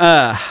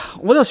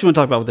 what else you want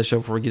to talk about with the show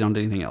before we get on to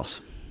anything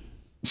else?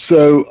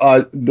 So,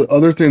 the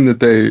other thing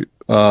that they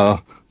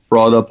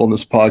brought up on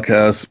this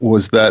podcast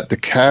was that the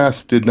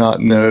cast did not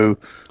know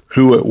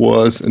who it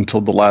was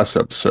until the last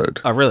episode.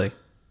 Oh, really?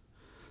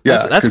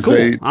 Yeah, that's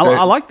cool.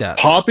 I like that.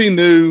 Poppy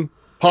knew,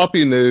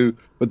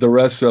 but the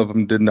rest of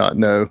them did not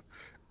know.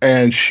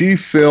 And she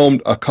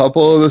filmed a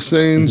couple of the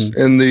scenes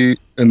in the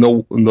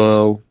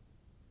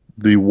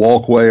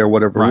walkway or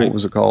whatever. Right. What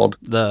was it called?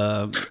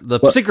 The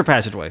secret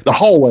passageway. The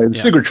hallway, the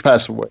secret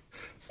passageway.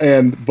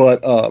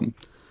 But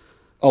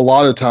a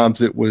lot of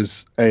times it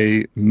was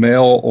a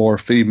male or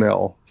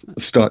female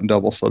stunt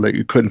double, so that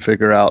you couldn't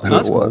figure out who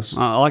it was.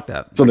 Cool. I like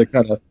that. So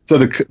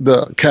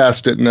the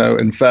cast didn't know.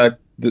 In fact,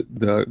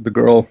 the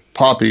girl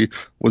Poppy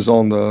was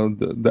on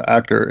the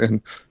actor, and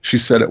she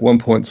said at one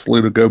point,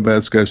 Selena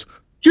Gomez goes,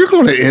 "You're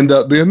going to end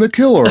up being the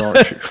killer,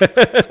 aren't you?"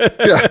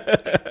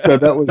 Yeah. So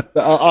that was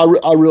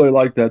I really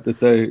like that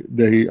they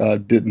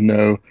didn't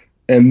know.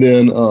 And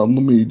then let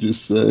me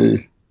just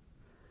say,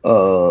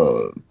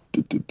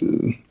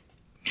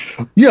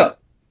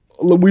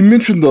 we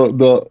mentioned a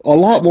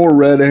lot more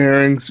red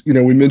herrings.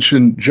 We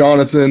mentioned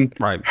Jonathan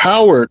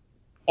Howard,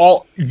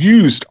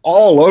 used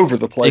all over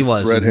the place.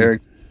 With red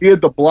herrings. He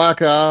had the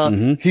black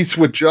eye. He's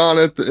with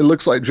Jonathan. It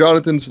looks like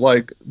Jonathan's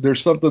like, there's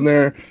something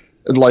there.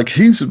 And like,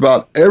 he's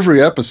about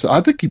every episode.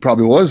 I think he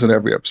probably was in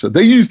every episode.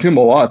 They used him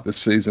a lot this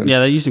season.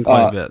 Yeah, they used him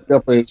quite a bit.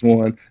 Definitely is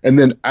one. And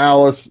then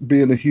Alice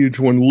being a huge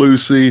one.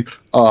 Lucy,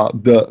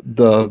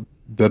 the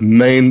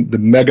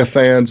mega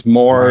fans,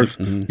 Marv,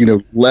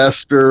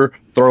 Lester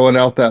throwing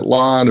out that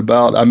line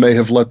about, I may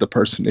have let the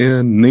person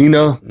in.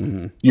 Nina,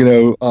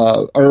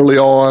 early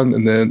on.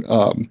 And then,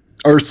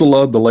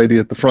 Ursula, the lady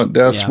at the front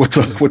desk with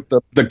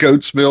the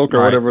goat's milk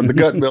or whatever, the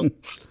gut milk.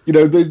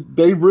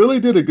 They really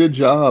did a good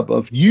job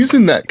of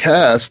using that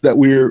cast that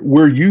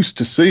we're used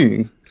to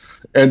seeing,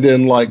 and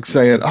then like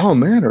saying, oh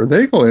man, are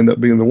they going to end up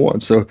being the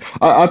one? So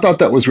I thought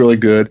that was really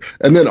good.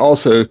 And then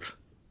also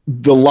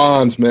the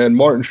lines, man,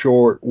 Martin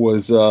Short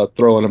was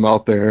throwing them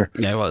out there.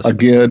 Yeah, it was.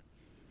 Again,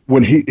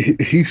 when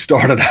he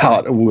started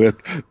out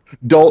with,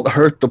 don't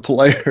hurt the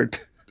player.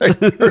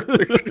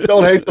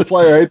 Don't hate the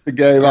player, hate the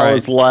game. Right. I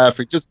was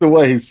laughing just the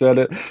way he said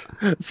it.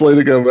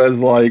 Selena Gomez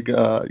like,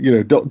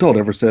 don't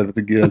ever say that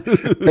again.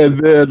 And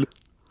then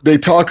they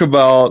talk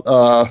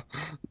about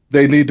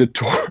they need to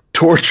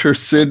torture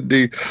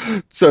Cindy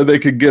so they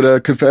could get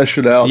a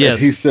confession out. Yes. And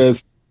he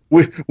says,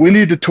 we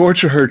need to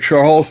torture her,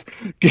 Charles.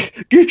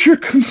 Get your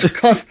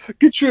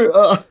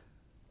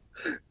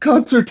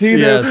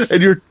concertina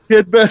and your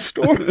kid best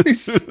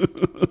stories.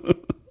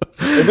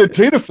 And then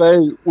Tina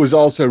Fey was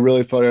also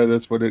really funny on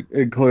this one,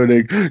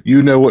 including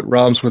what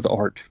rhymes with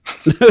art.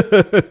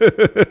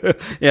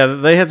 Yeah,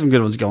 they had some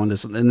good ones going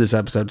in this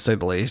episode, to say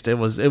the least. It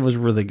was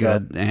really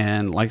good,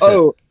 and like I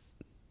said,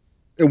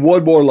 and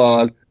one more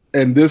line,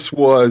 and this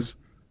was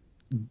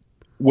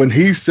when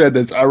he said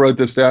this. I wrote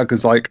this down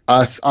because like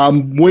I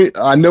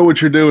know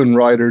what you're doing,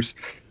 writers.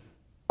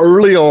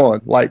 Early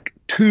on, like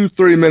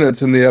 2-3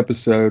 minutes in the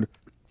episode,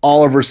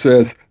 Oliver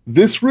says,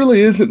 "This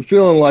really isn't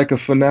feeling like a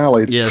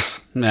finale."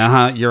 Yes. You're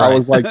right. I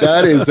was like,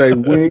 that is a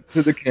wink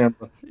to the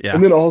camera. Yeah.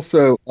 And then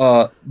also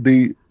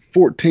the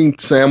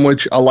 14th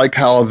sandwich. I like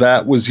how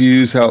that was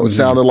used, how it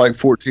sounded like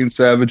 14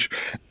 Savage.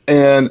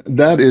 And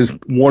that is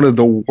one of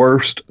the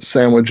worst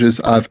sandwiches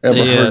I've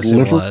ever heard.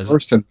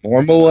 Liverwurst and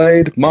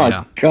marmalade.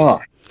 My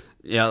God.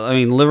 Yeah, I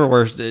mean,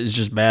 liverwurst is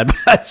just bad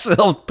by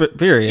itself,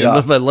 period.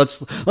 Yeah. But let's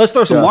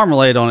throw some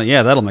marmalade on it.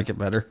 Yeah, that'll make it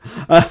better.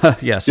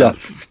 Yeah.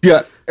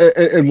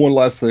 And one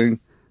last thing.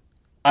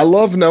 I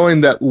love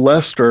knowing that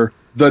Lester,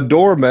 the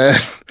doorman,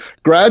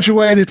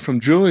 graduated from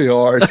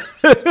Juilliard.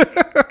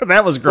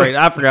 That was great.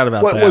 I forgot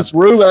about that. Was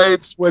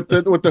roommates with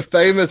the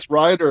famous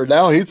writer.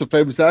 Now he's a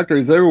famous actor.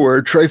 He's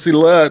everywhere. Tracy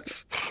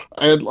Letts,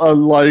 and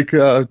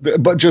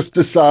but just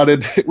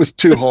decided it was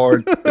too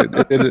hard.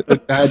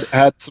 it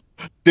had some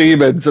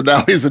demons, and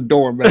now he's a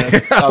doorman.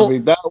 I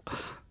mean, that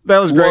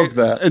was great.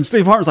 That. And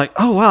Steve Martin's like,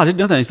 "Oh wow, I didn't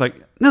know that." He's like,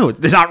 "No, it's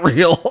not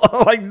real."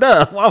 I'm like,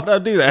 "Duh, why would I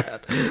do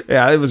that?"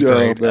 Yeah, it was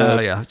great.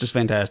 Just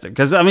fantastic.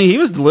 Because I mean, he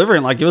was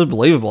delivering like it was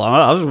believable.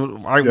 I was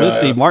right with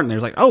Steve Martin. There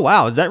was like, "Oh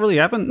wow, does that really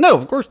happen?" No,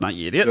 of course not,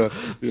 you idiot.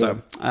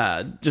 So,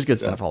 just good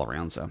stuff all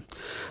around. So, all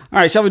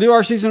right, shall we do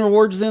our season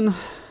rewards then?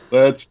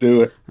 Let's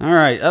do it. All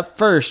right. Up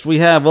first, we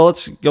have,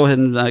 let's go ahead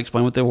and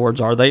explain what the awards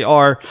are. They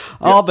are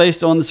all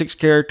based on the 6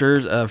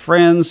 characters of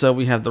Friends. So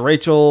we have the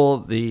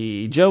Rachel,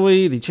 the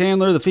Joey, the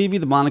Chandler, the Phoebe,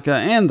 the Monica,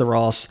 and the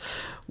Ross.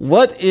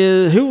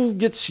 Who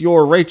gets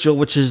your Rachel,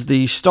 which is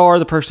the star,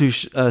 the person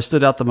who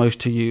stood out the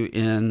most to you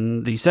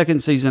in the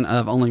second season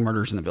of Only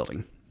Murders in the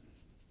Building?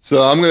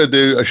 So I'm going to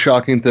do a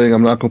shocking thing.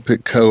 I'm not going to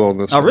pick Co on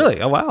this one. Oh,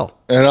 really? Oh, wow.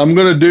 And I'm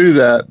going to do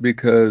that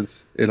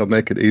because it'll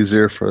make it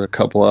easier for a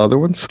couple other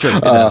ones. Sure,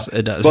 it does.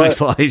 It does. It makes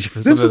it a lot easier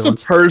for some This is a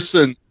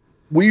person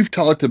we've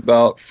talked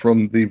about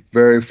from the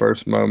very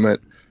first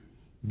moment.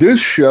 This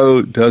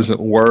show doesn't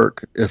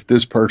work if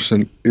this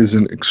person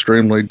isn't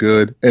extremely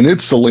good. And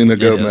it's Selena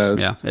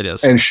Gomez. Yeah, it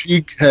is. And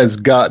she has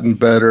gotten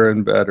better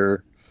and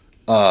better.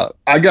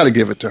 I got to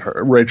give it to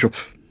her, Rachel.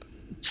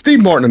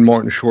 Steve Martin and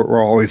Martin Short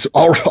were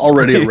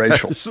already a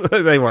Rachel. Yes,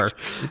 they were.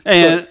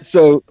 And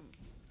so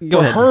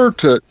for her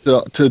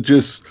to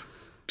just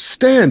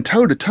stand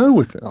toe to toe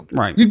with them,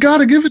 right? You got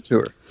to give it to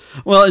her.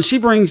 Well, and she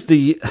brings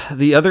the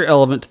other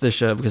element to the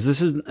show because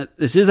this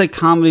is a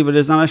comedy, but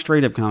it's not a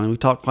straight up comedy. We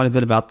talked quite a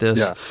bit about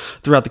this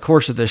throughout the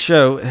course of this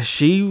show.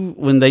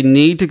 When they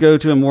need to go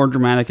to a more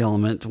dramatic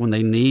element, when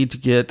they need to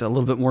get a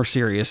little bit more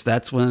serious,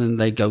 that's when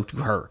they go to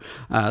her.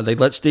 They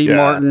let Steve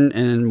Martin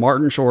and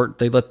Martin Short,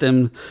 they let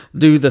them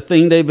do the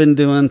thing they've been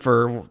doing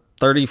for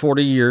 30,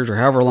 40 years or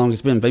however long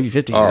it's been, maybe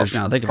 50 years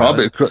now. Think about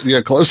it.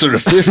 Probably, closer to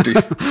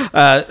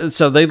 50.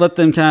 So they let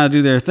them kind of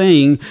do their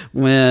thing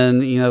when,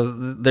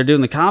 they're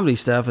doing the comedy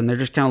stuff and they're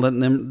just kind of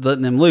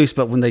letting them loose.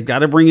 But when they got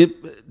to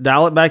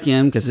dial it back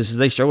in, because this is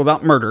a show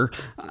about murder,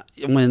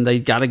 when they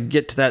got to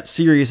get to that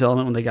serious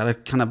element, when they got to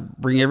kind of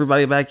bring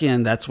everybody back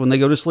in, that's when they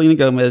go to Selena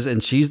Gomez,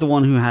 and she's the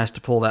one who has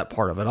to pull that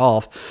part of it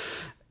off.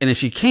 And if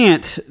she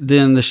can't,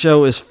 then the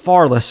show is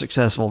far less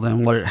successful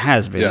than what it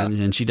has been. Yeah.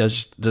 And she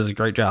does a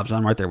great job. So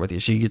I'm right there with you.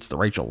 She gets the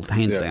Rachel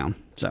hands down.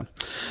 So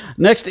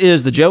next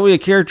is the Joey, a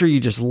character you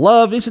just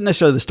love. Isn't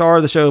necessarily the star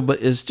of the show, but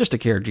is just a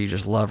character you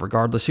just love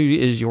regardless. Who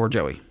is your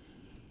Joey?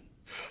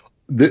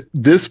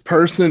 This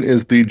person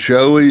is the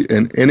Joey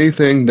in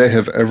anything they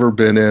have ever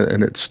been in,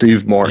 and it's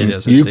Steve Martin.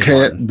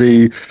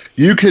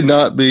 You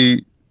cannot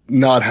be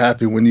not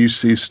happy when you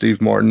see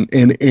Steve Martin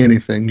in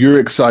anything. You're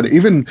excited.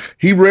 Even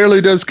he rarely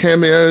does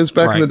cameos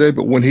back in the day,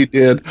 but when he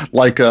did,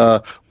 like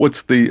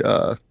what's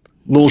the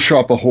Little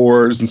Shop of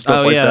Horrors and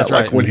stuff like that.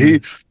 Like when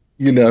he,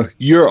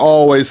 you're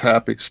always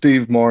happy.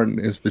 Steve Martin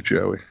is the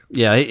Joey.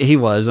 Yeah, he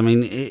was. I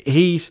mean,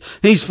 he's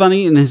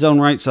funny in his own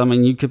right. So I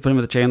mean, you could put him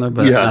with Chandler,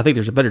 but I think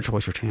there's a better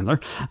choice for Chandler.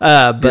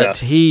 But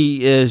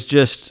he is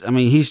just. I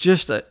mean, he's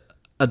just a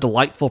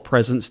delightful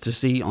presence to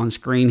see on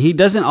screen. He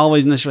doesn't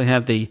always necessarily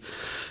have the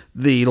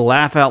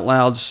laugh out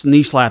loud,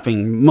 knee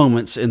slapping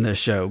moments in this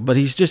show, but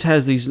he just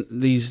has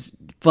these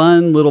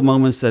fun little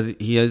moments that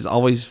he has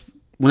always,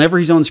 whenever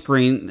he's on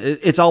screen,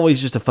 it's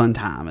always just a fun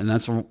time. And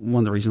that's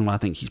one of the reasons why I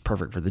think he's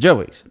perfect for the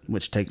Joeys,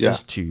 which takes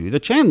us to the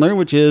Chandler,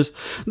 which is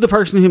the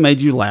person who made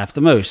you laugh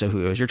the most. So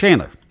who is your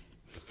Chandler?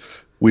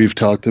 We've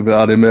talked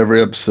about him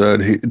every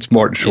episode. It's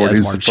Martin Short.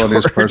 He's the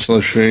funniest person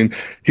on the screen.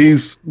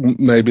 He's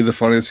maybe the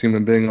funniest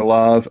human being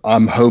alive.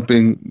 I'm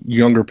hoping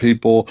younger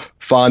people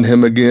find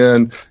him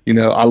again.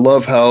 I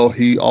love how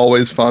he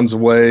always finds a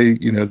way.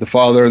 The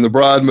Father and the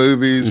Bride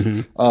movies.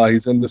 Mm-hmm.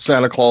 He's in the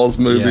Santa Claus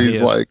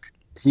movies.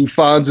 He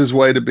finds his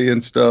way to be in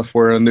stuff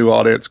where a new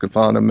audience can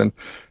find him. And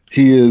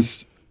he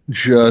is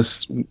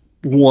just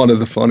one of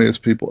the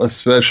funniest people,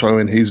 especially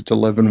when he's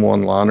delivering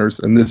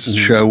one-liners, and this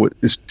show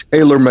is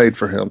tailor-made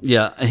for him.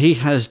 Yeah, he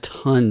has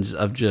tons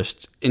of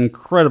just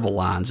incredible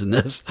lines in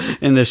this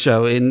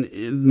show,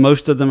 and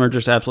most of them are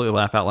just absolutely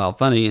laugh-out-loud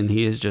funny, and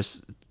he is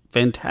just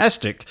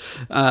fantastic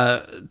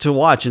to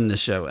watch in this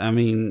show. I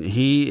mean,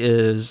 he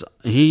is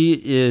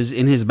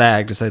in his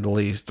bag, to say the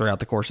least, throughout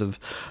the course of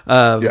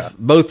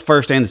both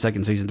first and the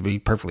second season, to be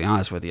perfectly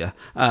honest with you.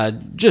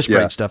 Just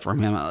great stuff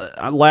from him.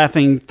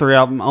 Laughing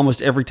throughout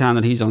almost every time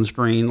that he's on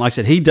screen. Like I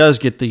said, he does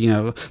get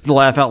the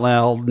laugh out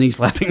loud, knee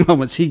slapping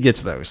moments. He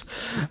gets those.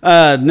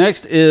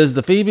 Next is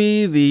the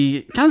Phoebe,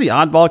 the kind of the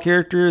oddball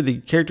character, the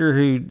character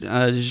who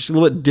is just a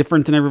little bit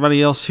different than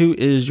everybody else. Who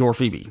is your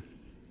Phoebe?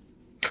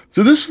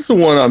 So this is the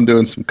one I'm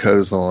doing some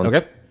codes on.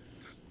 Okay.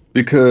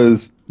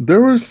 Because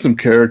there were some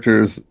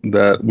characters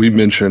that we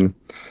mentioned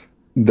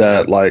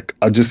that, like,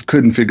 I just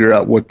couldn't figure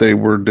out what they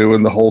were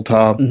doing the whole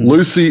time. Mm-hmm.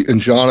 Lucy and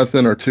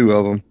Jonathan are two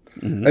of them.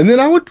 Mm-hmm. And then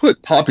I would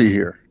put Poppy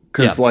here.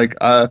 Because,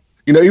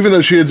 even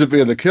though she ends up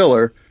being the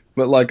killer,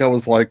 but, like, I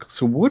was like,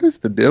 so what is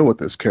the deal with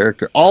this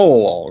character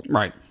all along?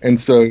 Right. And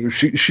so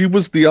she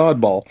was the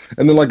oddball.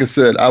 And then, like I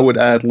said, I would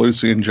add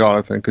Lucy and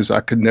Jonathan because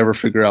I could never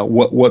figure out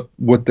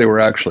what they were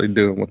actually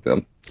doing with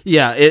them.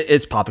 Yeah,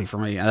 it's Poppy for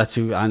me. That's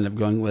who I ended up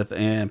going with.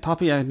 And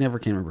Poppy, I never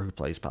can remember who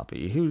plays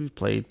Poppy. Who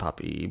played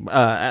Poppy?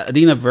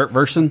 Adina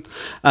Verson.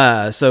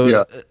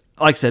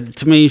 Like I said,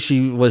 to me,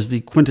 she was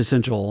the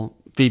quintessential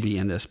Phoebe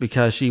in this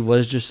because she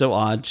was just so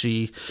odd.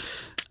 She,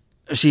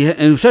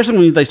 and especially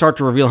when they start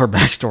to reveal her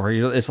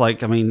backstory, it's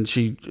like, I mean,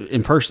 she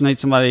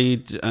impersonates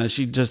somebody.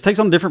 She just takes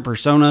on a different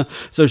persona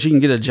so she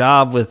can get a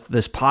job with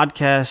this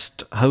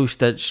podcast host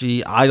that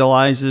she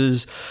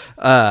idolizes.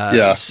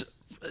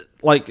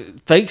 Like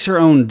fakes her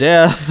own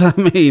death. I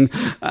mean,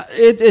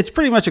 it's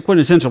pretty much a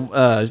quintessential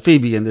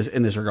Phoebe in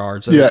this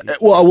regard. So,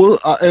 well, I will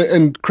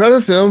and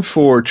credit them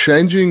for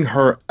changing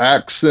her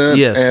accent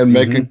and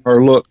making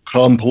her look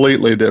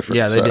completely different.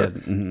 Yeah, they did.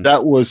 Mm-hmm.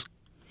 That was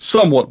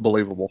somewhat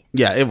believable.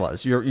 Yeah, it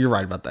was. You're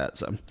right about that.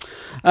 So,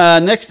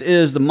 next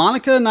is the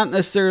Monica. Not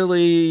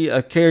necessarily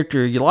a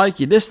character you like,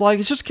 you dislike.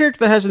 It's just a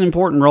character that has an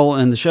important role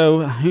in the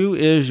show. Who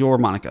is your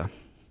Monica?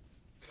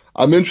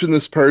 I mentioned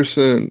this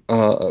person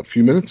a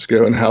few minutes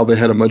ago and how they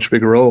had a much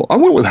bigger role. I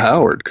went with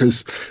Howard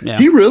because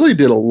he really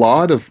did a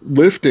lot of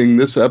lifting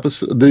this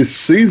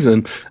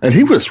season, and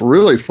he was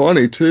really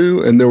funny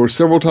too. And there were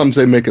several times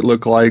they make it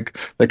look like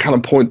they kind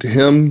of point to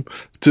him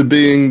to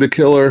being the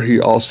killer. He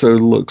also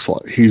looks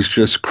like he's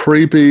just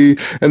creepy,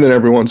 and then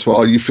every once in a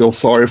while you feel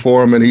sorry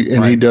for him, and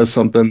he does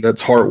something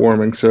that's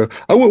heartwarming. So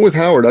I went with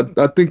Howard.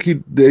 I think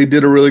they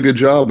did a really good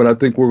job, and I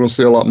think we're going to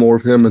see a lot more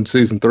of him in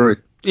season 3.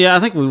 Yeah,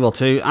 I think we will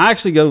too. I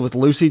actually go with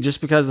Lucy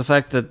just because of the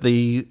fact that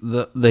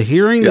the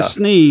hearing the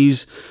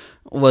sneeze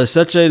was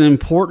such an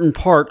important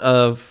part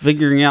of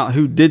figuring out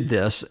who did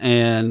this,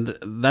 and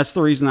that's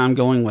the reason I'm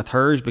going with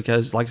hers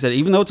because, like I said,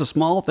 even though it's a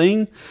small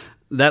thing,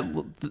 that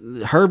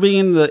her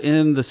being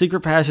in the secret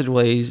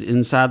passageways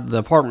inside the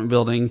apartment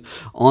building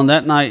on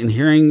that night and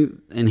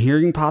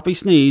hearing Poppy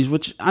sneeze,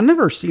 which I've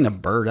never seen a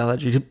bird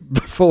allergy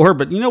before,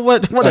 but you know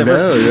what? Whatever.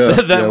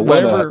 I know,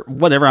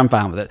 whatever. I'm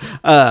fine with it.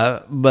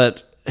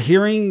 But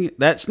hearing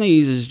that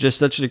sneeze is just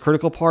such a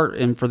critical part,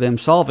 and for them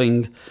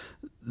solving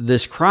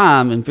this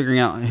crime and figuring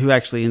out who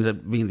actually ended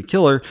up being the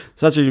killer,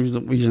 so that's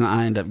the reason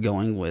I end up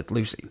going with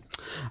Lucy.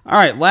 All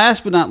right,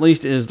 last but not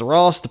least is the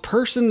Ross, the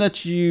person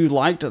that you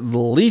liked the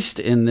least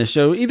in this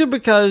show, either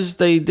because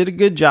they did a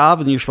good job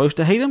and you're supposed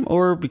to hate them,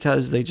 or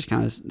because they just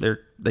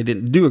they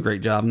didn't do a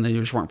great job and they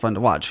just weren't fun to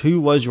watch.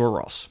 Who was your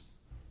Ross?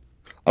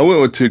 I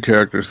went with two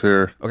characters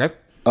here. Okay.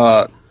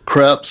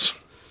 Krebs.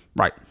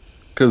 Right.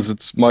 Because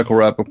it's Michael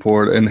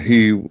Rappaport, and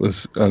he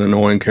was an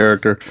annoying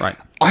character. Right.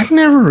 I've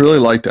never really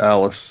liked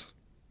Alice.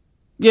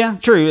 Yeah,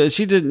 true.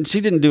 She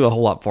didn't do a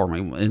whole lot for me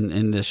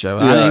in this show.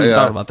 I didn't even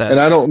thought about that. And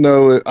I don't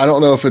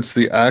know if it's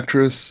the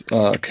actress,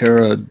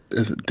 Cara.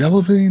 Is it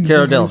Delevingne?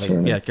 Cara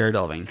Delevingne. Yeah, Cara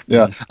Delevingne.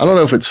 Yeah, I don't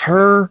know if it's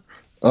her.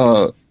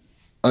 I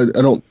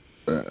don't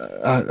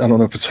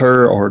know if it's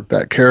her or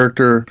that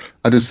character.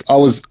 I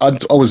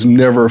was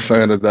never a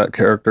fan of that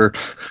character,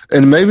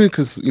 and maybe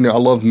because I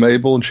love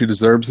Mabel and she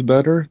deserves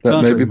better.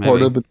 That may be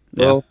part of it.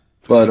 Well,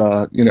 but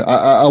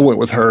I went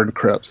with her and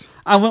Krebs.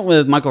 I went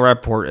with Michael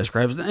Rappaport as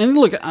Krebs. And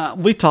look,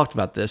 we talked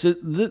about this.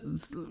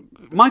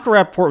 Michael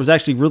Rappaport was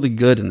actually really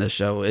good in this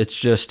show. It's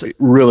just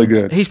really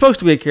good. He's supposed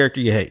to be a character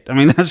you hate. I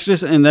mean, that's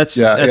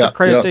a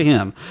credit to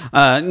him.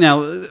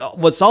 Now,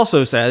 what's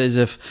also sad is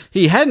if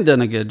he hadn't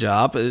done a good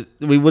job,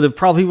 we would have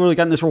probably really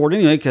gotten this reward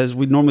anyway because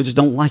we normally just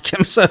don't like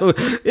him. So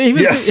he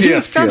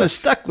was kind of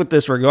stuck with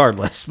this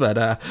regardless. But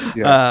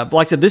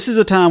like I said, this is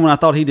a time when I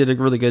thought he did a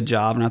really good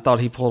job, and I thought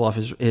he pulled off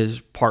his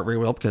part very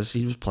well because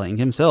he was playing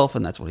himself,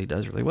 and that's what he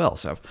does really well.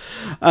 So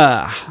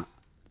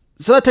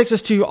that takes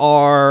us to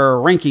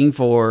our rating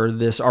for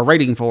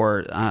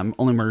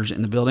Only Murders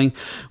in the Building.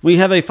 We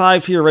have a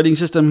 5-tier rating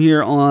system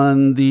here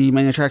on the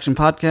Main Attraction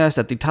Podcast.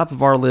 At the top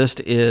of our list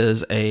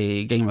is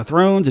a Game of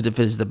Thrones. If it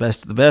is the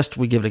best of the best,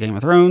 we give it a Game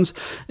of Thrones.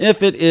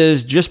 If it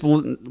is just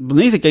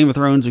beneath a Game of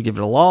Thrones, we give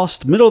it a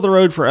Lost. Middle of the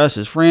road for us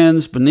is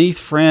Friends. Beneath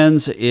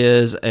Friends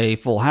is a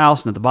Full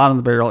House. And at the bottom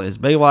of the barrel is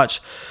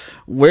Baywatch.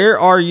 Where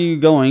are you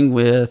going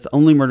with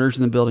Only Murders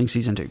in the Building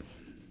Season 2?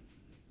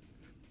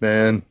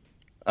 Man,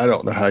 I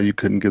don't know how you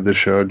couldn't give this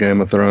show a Game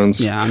of Thrones.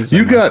 Yeah,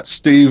 you got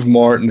Steve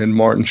Martin and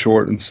Martin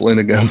Short and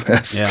Selena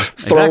Gomez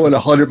throwing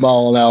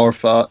 100-mile-an-hour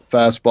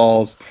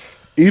fastballs.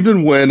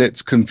 Even when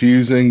it's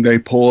confusing, they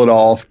pull it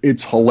off.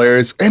 It's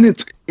hilarious, and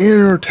it's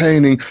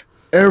entertaining.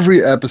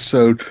 Every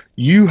episode,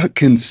 you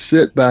can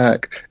sit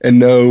back and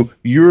know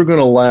you're going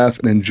to laugh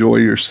and enjoy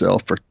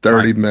yourself for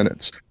 30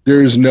 minutes.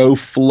 There's no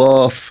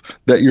fluff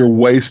that you're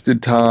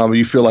wasted time.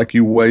 You feel like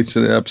you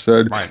wasted an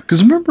episode.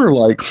 Because remember,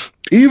 like,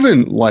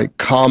 even like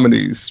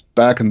comedies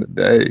back in the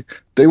day,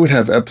 they would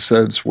have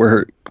episodes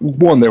where,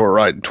 one, they were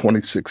writing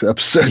 26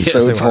 episodes, so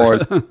it's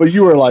hard. But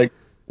you were like,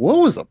 what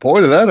was the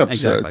point of that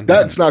episode? Exactly.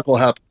 That's not going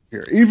to happen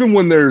here. Even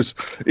when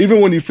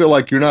you feel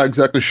like you're not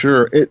exactly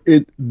sure,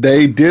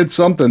 they did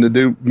something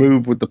to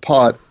move with the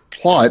plot,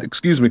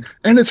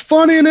 and it's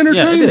funny and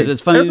entertaining. Yeah, it is.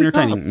 It's funny and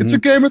entertaining. Mm-hmm. It's a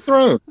Game of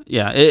Thrones.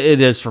 Yeah, it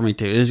is for me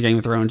too. It is Game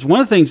of Thrones. One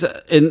of the things,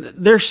 and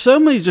there's so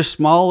many just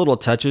small little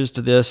touches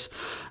to this,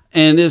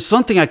 and it's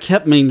something I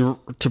kept meaning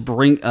to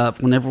bring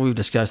up whenever we've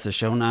discussed this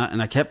show, and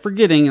I kept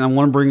forgetting, and I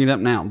want to bring it up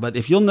now. But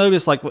if you'll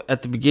notice, like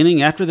at the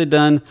beginning, after they've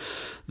done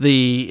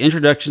the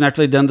introduction,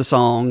 after they've done the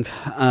song,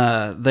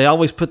 they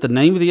always put the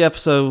name of the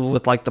episode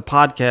with like the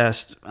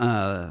podcast,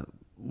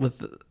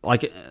 with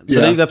like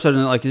the name of the episode,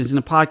 and like it's in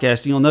a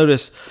podcast. And you'll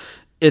notice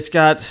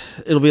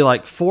it'll be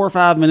like 4 or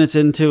 5 minutes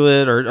into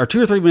it, or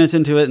 2 or 3 minutes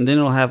into it, and then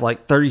it'll have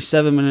like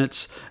 37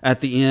 minutes at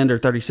the end, or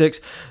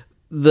 36.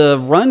 The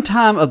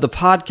runtime of the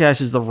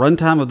podcast is the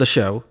runtime of the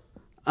show.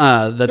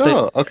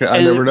 Okay.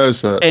 I never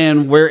noticed that.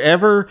 And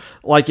wherever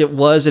like it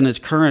was in its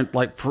current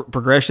like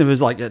progression, if it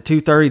was like at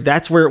 2:30,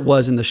 that's where it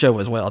was in the show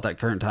as well at that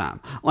current time.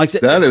 Like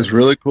that is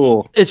really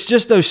cool. It's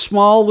just those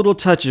small little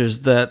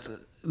touches that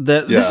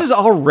this is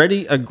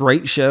already a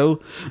great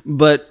show,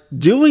 but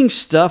doing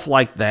stuff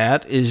like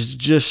that is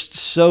just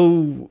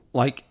so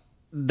like,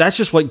 that's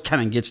just what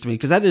kind of gets to me,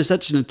 because that is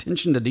such an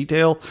attention to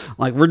detail.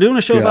 Like, we're doing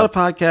a show about a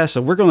podcast,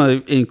 so we're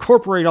going to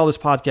incorporate all this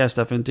podcast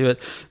stuff into it.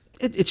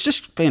 It's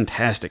just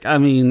fantastic. I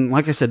mean,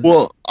 like I said,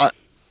 go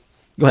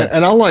ahead.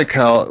 And I like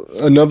how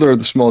another of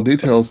the small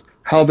details,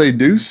 how they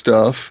do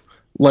stuff.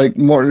 Like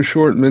Martin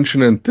Short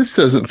mentioning, this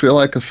doesn't feel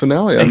like a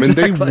finale. I mean,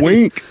 they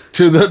wink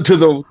to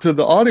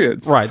the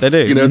audience. Right, they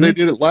do. You know, they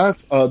did it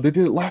last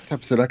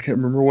episode. I can't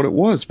remember what it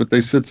was, but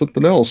they said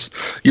something else.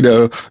 You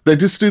know, they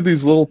just do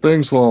these little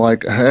things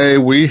like, "Hey,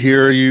 we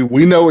hear you.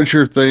 We know what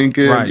you're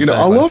thinking." Right, you know,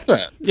 I love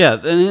that. Yeah,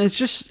 and it's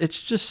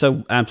just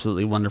so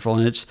absolutely wonderful,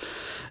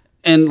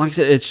 and like I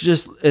said, it's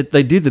just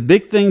they do the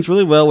big things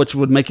really well, which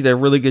would make it a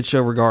really good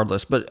show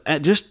regardless. But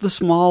just the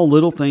small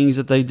little things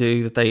that they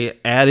do, that they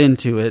add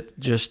into it,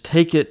 just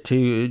take it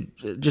to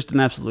just an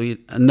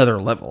absolutely another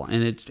level.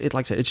 And it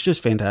like I said, it's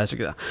just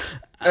fantastic.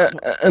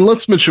 And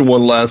let's mention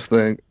one last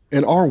thing.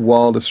 In our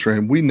wildest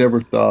dream, we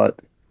never thought.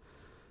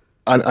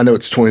 I know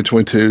it's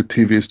 2022,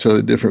 TV is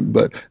totally different,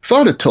 but if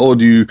I'd have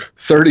told you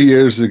 30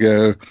 years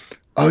ago,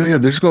 oh yeah,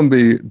 there's going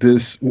to be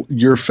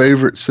your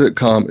favorite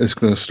sitcom is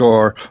going to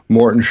star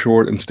Martin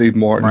Short and Steve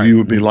Martin, right, you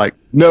would be like,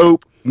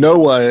 nope, no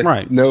way.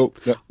 Right. Nope.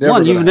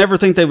 One, you would never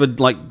think they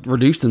would like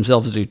reduce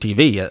themselves to do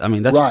TV. I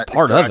mean, that's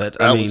part of it.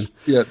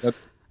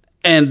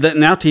 And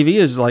now TV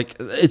is like,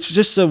 it's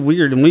just so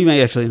weird. And we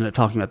may actually end up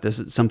talking about this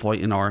at some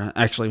point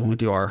when we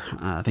do our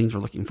things we're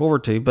looking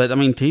forward to. But I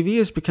mean, TV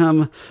has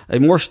become a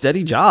more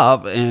steady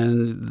job.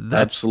 And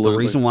that's the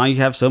reason why you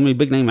have so many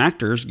big name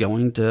actors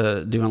going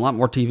to doing a lot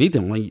more TV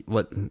than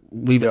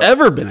we've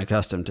ever been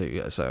accustomed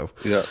to. So,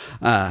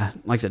 like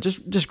I said,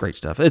 just great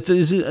stuff. It's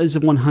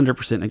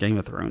 100% a Game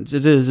of Thrones.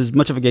 It is as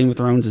much of a Game of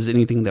Thrones as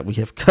anything that we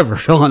have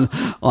covered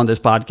on this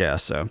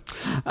podcast. So,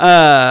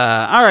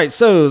 all right.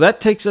 So that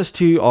takes us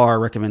to our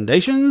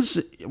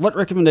recommendations. What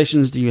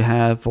recommendations do you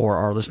have for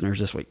our listeners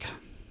this week?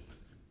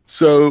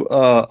 So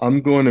I'm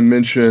going to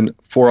mention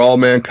For All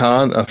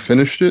Mankind. I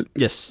finished it.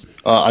 Yes.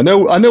 I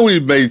know we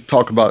may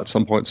talk about it at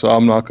some point, so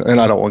I'm not, and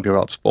I don't want to give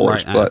out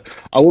spoilers, but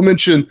I will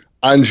mention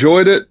I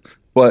enjoyed it,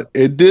 but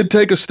it did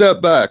take a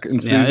step back in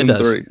season 3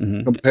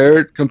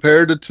 mm-hmm.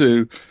 compared to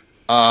 2.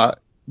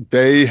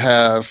 They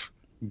have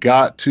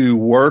got to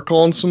work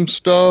on some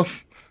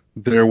stuff.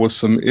 There was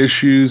some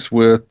issues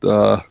with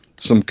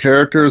some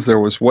characters. There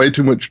was way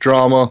too much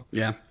drama.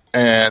 Yeah.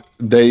 And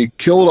they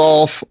killed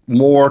off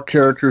more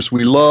characters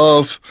we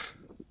love.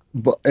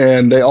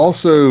 And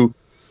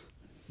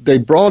they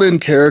brought in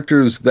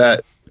characters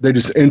that they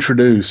just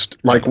introduced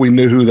like we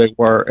knew who they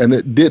were. And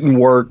it didn't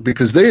work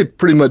because they had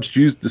pretty much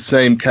used the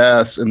same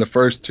cast in the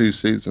first 2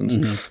 seasons.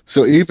 Mm-hmm.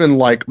 So even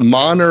like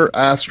minor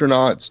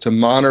astronauts to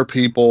minor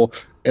people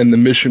in the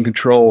mission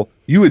control,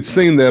 you had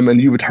seen them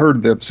and you had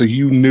heard them. So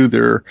you knew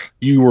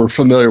you were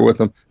familiar with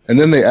them. And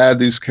then they add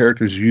these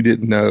characters you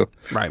didn't know,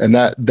 right? And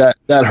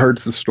that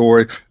hurts the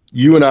story.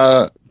 You and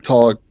I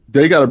talk.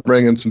 They got to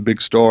bring in some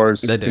big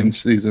stars in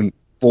season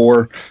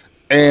 4,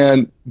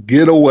 and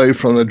get away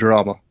from the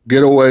drama.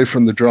 Get away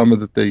from the drama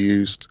that they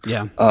used.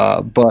 Yeah.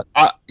 But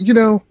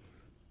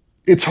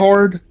it's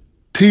hard.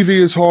 TV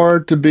is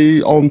hard to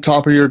be on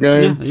top of your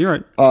game. Yeah, you're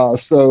right.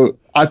 So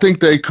I think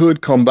they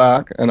could come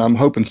back, and I'm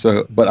hoping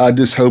so. But I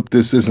just hope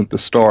this isn't the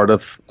start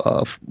of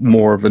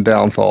more of a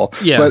downfall.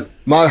 Yeah. But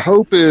my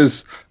hope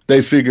is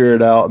they figure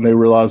it out and they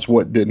realize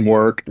what didn't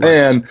work. Right.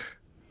 And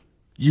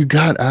you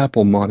got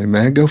Apple money,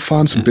 man. Go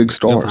find some big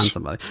stars. Go find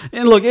somebody.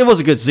 And look, it was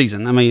a good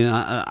season. I mean,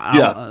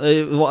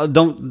 I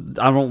don't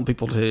want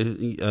people to.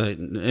 I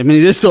mean,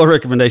 it is still a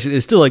recommendation.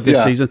 It's still a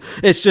good season.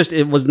 It's just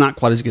it was not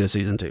quite as good as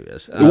season 2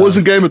 is. It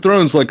wasn't Game of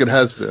Thrones like it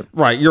has been.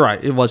 Right, you're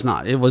right. It was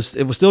not. It was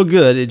still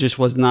good. It just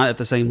was not at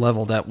the same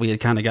level that we had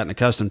kind of gotten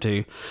accustomed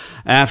to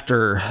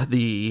after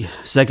the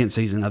second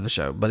season of the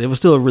show. But it was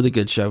still a really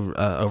good show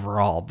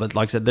overall. But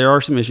like I said, there are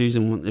some issues,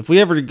 and if we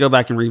ever go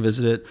back and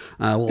revisit it,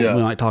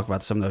 we might talk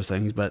about some of those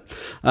things. But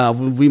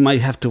we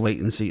might have to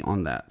wait and see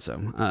on that. So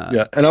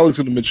and I was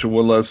going to mention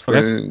one last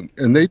thing,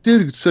 and they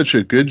did such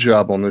a good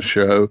job on the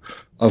show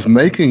of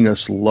making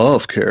us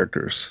love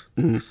characters.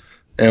 Mm-hmm.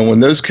 And when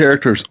those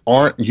characters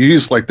aren't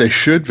used like they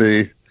should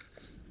be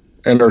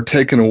and are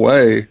taken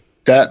away,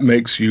 that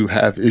makes you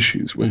have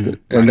issues with it,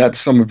 and that's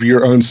some of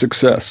your own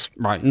success.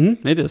 Right,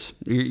 it is.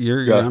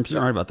 You're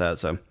absolutely right about that.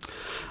 So,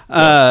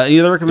 any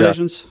other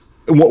recommendations? Yeah.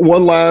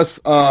 One last,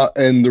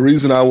 and the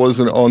reason I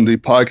wasn't on the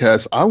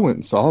podcast, I went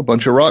and saw a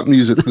bunch of rock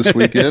music this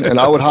weekend, and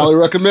I would highly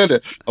recommend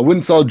it. I went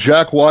and saw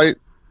Jack White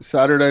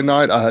Saturday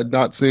night. I had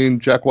not seen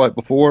Jack White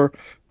before.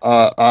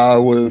 I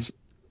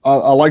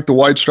like the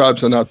White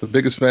Stripes. I'm not the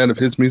biggest fan of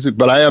his music,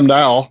 but I am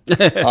now.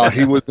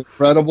 He was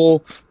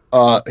incredible.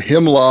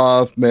 Him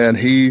live, man,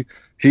 he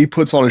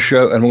puts on a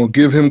show, and we'll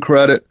give him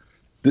credit.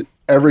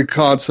 Every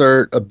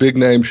concert, a big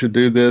name should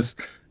do this.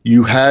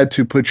 You had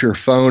to put your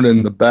phone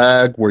in the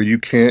bag where you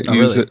can't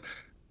use it.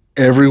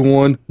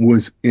 Everyone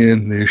was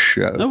in this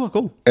show. Oh, well,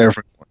 cool.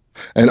 Everyone.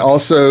 And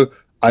also,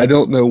 I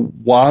don't know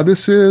why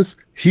this is.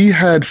 He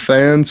had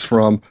fans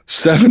from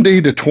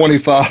 70 to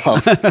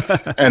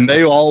 25, and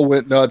they all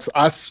went nuts.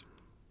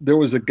 There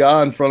was a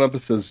guy in front of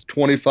us that's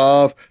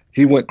 25.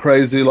 He went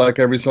crazy like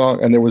every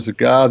song. And there was a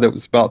guy that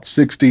was about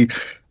 60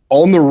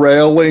 on the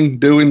railing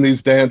doing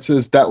these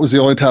dances. That was the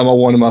only time I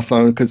wanted my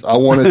phone because I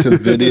wanted to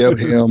video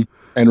him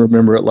and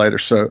remember it later.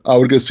 So I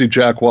would go see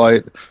Jack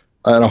White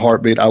in a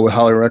heartbeat. I would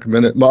highly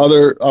recommend it.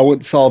 I went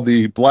and saw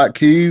the Black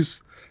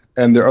Keys,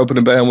 and their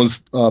opening band was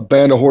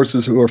Band of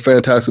Horses, who are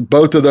fantastic.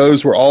 Both of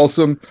those were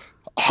awesome.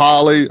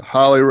 Highly,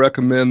 highly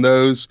recommend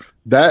those.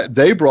 That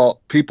they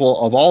brought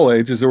people of all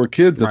ages. There were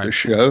kids at the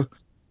show.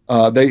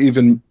 They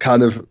even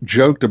kind of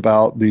joked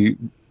about the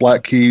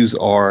Black Keys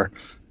are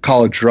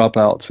college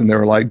dropouts, and they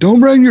were like, don't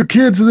bring your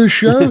kids to this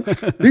show.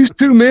 These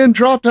two men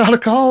dropped out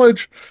of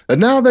college, and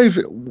now they've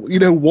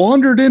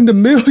wandered into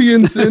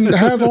millions and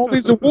have all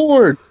these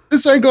awards.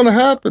 This ain't going to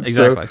happen.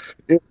 Exactly. So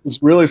it was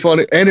really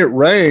funny, and it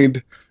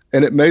rained,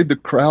 and it made the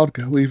crowd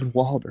go even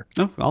wilder.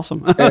 Oh,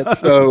 awesome. And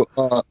so,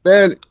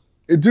 man,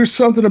 there's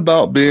something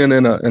about being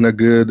in a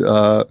good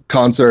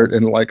concert,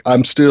 and like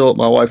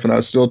my wife and I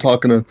are still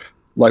talking to.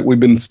 Like we've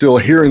been still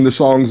hearing the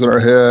songs in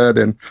our head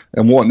and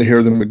wanting to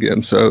hear them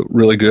again. So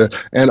really good.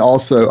 And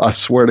also, I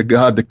swear to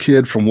God, the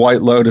kid from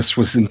White Lotus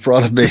was in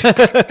front of me.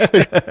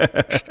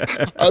 The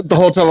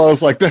whole time I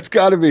was like, that's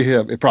got to be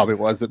him. It probably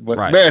wasn't.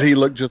 But man, he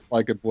looked just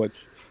like him. Which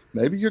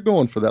maybe you're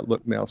going for that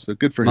look now. So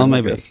good for him. Well,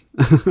 maybe.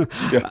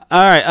 Yeah.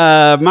 All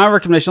right. My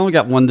recommendation, I only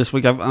got one this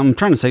week. I'm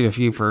trying to save a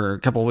few for a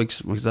couple of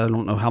weeks because I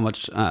don't know how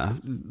much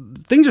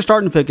things are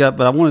starting to pick up,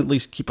 but I want to at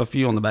least keep a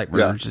few on the back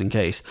burner just in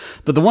case.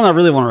 But the one I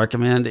really want to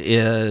recommend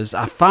is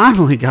I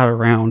finally got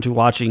around to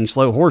watching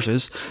Slow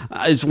Horses.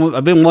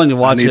 I've been wanting to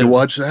watch it. I need to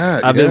watch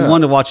that. I've been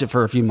wanting to watch it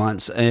for a few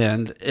months,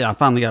 and I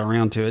finally got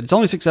around to it. It's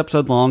only 6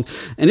 episodes long,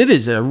 and it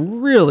is a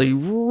really,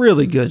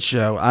 really good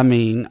show. I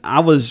mean, I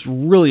was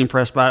really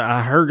impressed by it.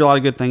 I heard a lot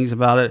of good things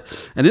about it,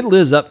 and it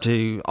lives up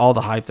to all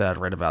the hype that I've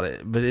read about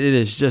it. But it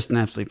is just an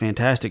absolutely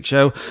fantastic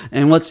show.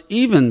 And what's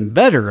even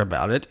better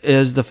about it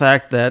is the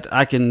fact that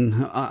I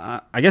can,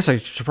 I guess I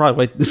should probably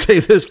wait to say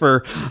this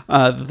for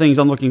the things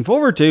I'm looking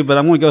forward to, but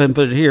I'm going to go ahead and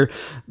put it here.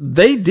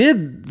 They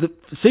did the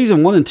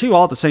season 1 and 2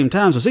 all at the same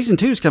time. So season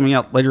 2 is coming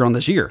out later on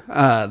this year.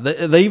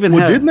 They even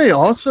didn't they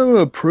also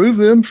approve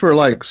them for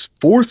like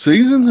 4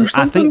 seasons or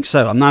something? I think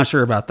so. I'm not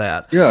sure about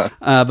that. Yeah.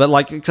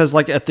 But because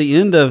at the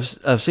end of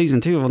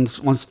season 2,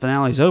 once the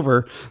finale's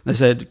over, they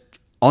said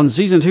on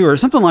season 2 or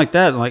something like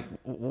that. Like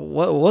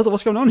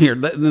what's going on here?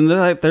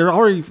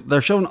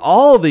 They're showing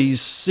all these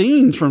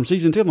scenes from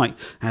season 2. I'm like,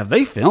 have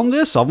they filmed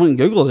this? So I went and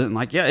Googled it and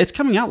like, yeah, it's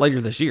coming out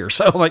later this year.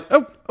 So I'm like,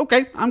 oh,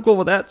 okay, I'm cool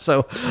with that.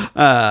 So,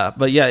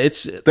 but yeah,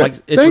 it's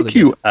thank really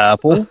you,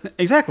 Apple.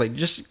 Exactly.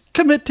 Just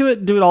commit to it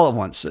and do it all at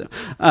once.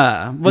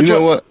 But you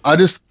know what?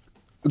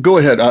 Go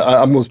ahead. I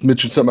almost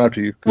mentioned something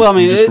after you. Well, I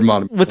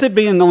mean, with it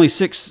being only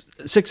six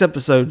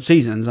episode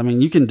seasons, I mean,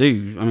 you can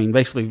do,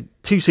 basically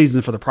 2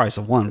 seasons for the price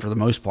of 1 for the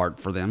most part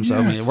for them. So,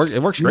 yes.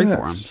 It works great for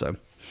them. So,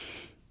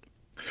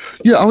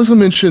 yeah, I was going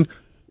to mention,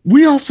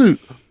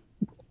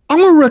 I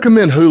want to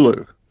recommend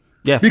Hulu.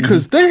 Yeah.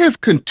 Because they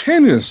have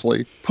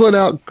continuously put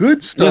out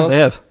good stuff. Yeah, they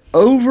have.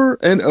 Over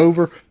and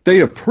over. They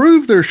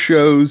approve their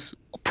shows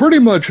pretty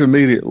much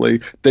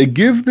immediately. They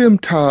give them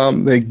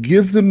time. They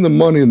give them the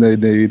money they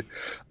need.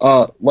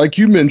 Like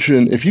you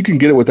mentioned, if you can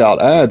get it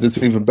without ads, it's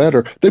even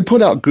better. They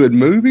put out good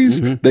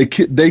movies.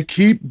 Mm-hmm. They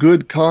keep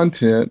good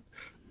content.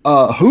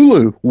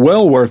 Hulu,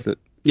 well worth it.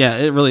 Yeah,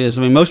 it really is.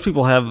 I mean, most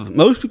people have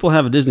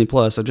a Disney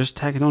Plus, so just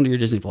tack it onto your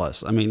Disney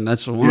Plus. I mean,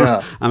 that's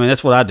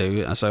what I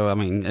do. So, I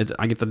mean,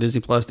 I get the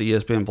Disney Plus, the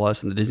ESPN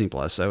Plus, and the Disney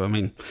Plus. So, I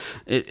mean,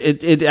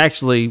 it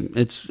actually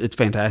it's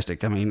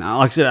fantastic. I mean,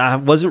 like I said, I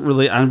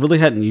really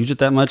hadn't used it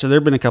that much.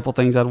 There've been a couple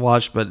things I'd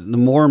watched, but the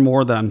more and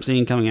more that I'm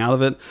seeing coming out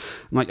of it,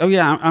 I'm like, oh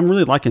yeah, I'm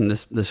really liking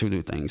this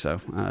Hulu thing. So,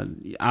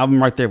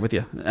 I'm right there with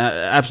you.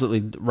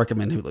 Absolutely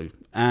recommend Hulu.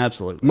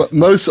 Absolutely.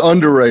 Most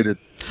underrated.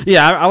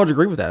 Yeah, I would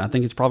agree with that. I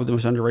think it's probably the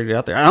most underrated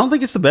out there. I don't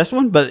think it's the best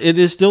one, but it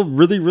is still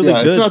really, really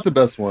good. It's not the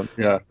best one,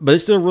 yeah. But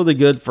it's still really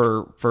good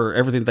for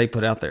everything they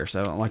put out there.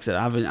 So, like I said,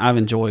 I've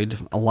enjoyed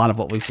a lot of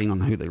what we've seen on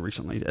Hulu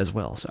recently as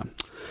well. So,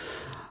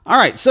 all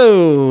right.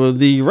 So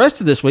the rest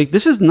of this week,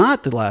 this is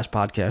not the last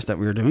podcast that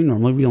we were doing.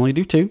 Normally, we only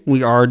do 2.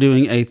 We are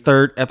doing a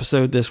 3rd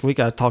episode this week.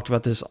 I talked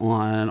about this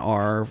on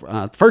our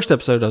first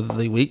episode of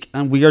the week,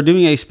 and we are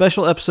doing a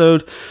special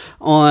episode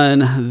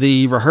on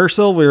the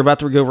rehearsal. We're about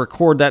to go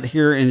record that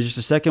here in just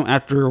a second.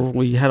 After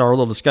we had our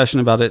little discussion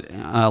about it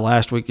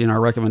last week in our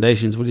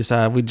recommendations, we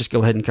decided we'd just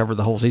go ahead and cover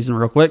the whole season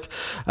real quick.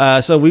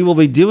 So we will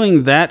be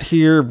doing that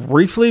here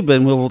briefly,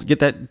 but we'll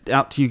get that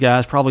out to you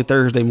guys probably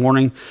Thursday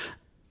morning.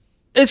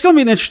 It's going to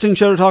be an interesting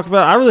show to talk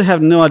about. I really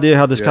have no idea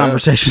how this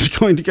conversation is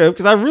going to go,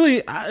 because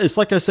it's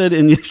like I said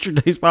in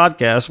yesterday's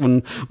podcast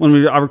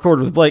when I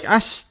recorded with Blake, I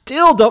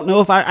still don't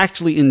know if I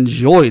actually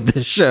enjoyed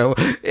this show.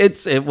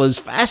 It was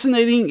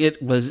fascinating.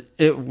 It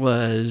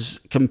was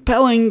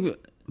compelling,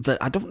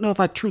 but I don't know if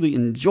I truly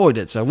enjoyed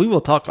it. So we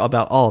will talk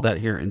about all that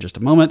here in just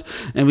a moment,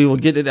 and we will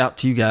get it out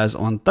to you guys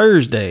on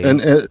Thursday.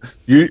 And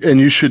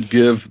you should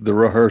give the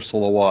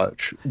rehearsal a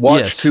watch.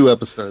 Watch 2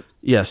 episodes.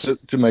 Yes,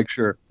 to make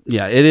sure.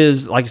 Yeah, it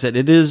is. Like I said,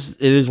 it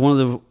is one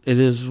of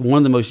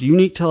the most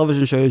unique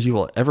television shows you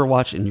will ever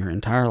watch in your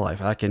entire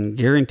life. I can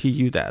guarantee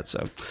you that.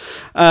 So,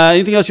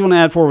 anything else you want to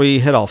add before we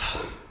head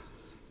off?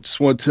 Just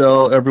want to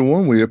tell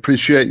everyone we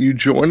appreciate you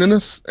joining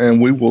us, and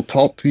we will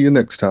talk to you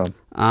next time.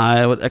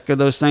 I would echo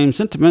those same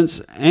sentiments,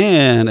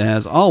 and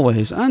as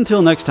always,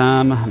 until next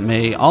time,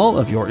 may all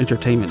of your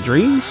entertainment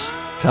dreams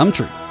come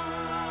true.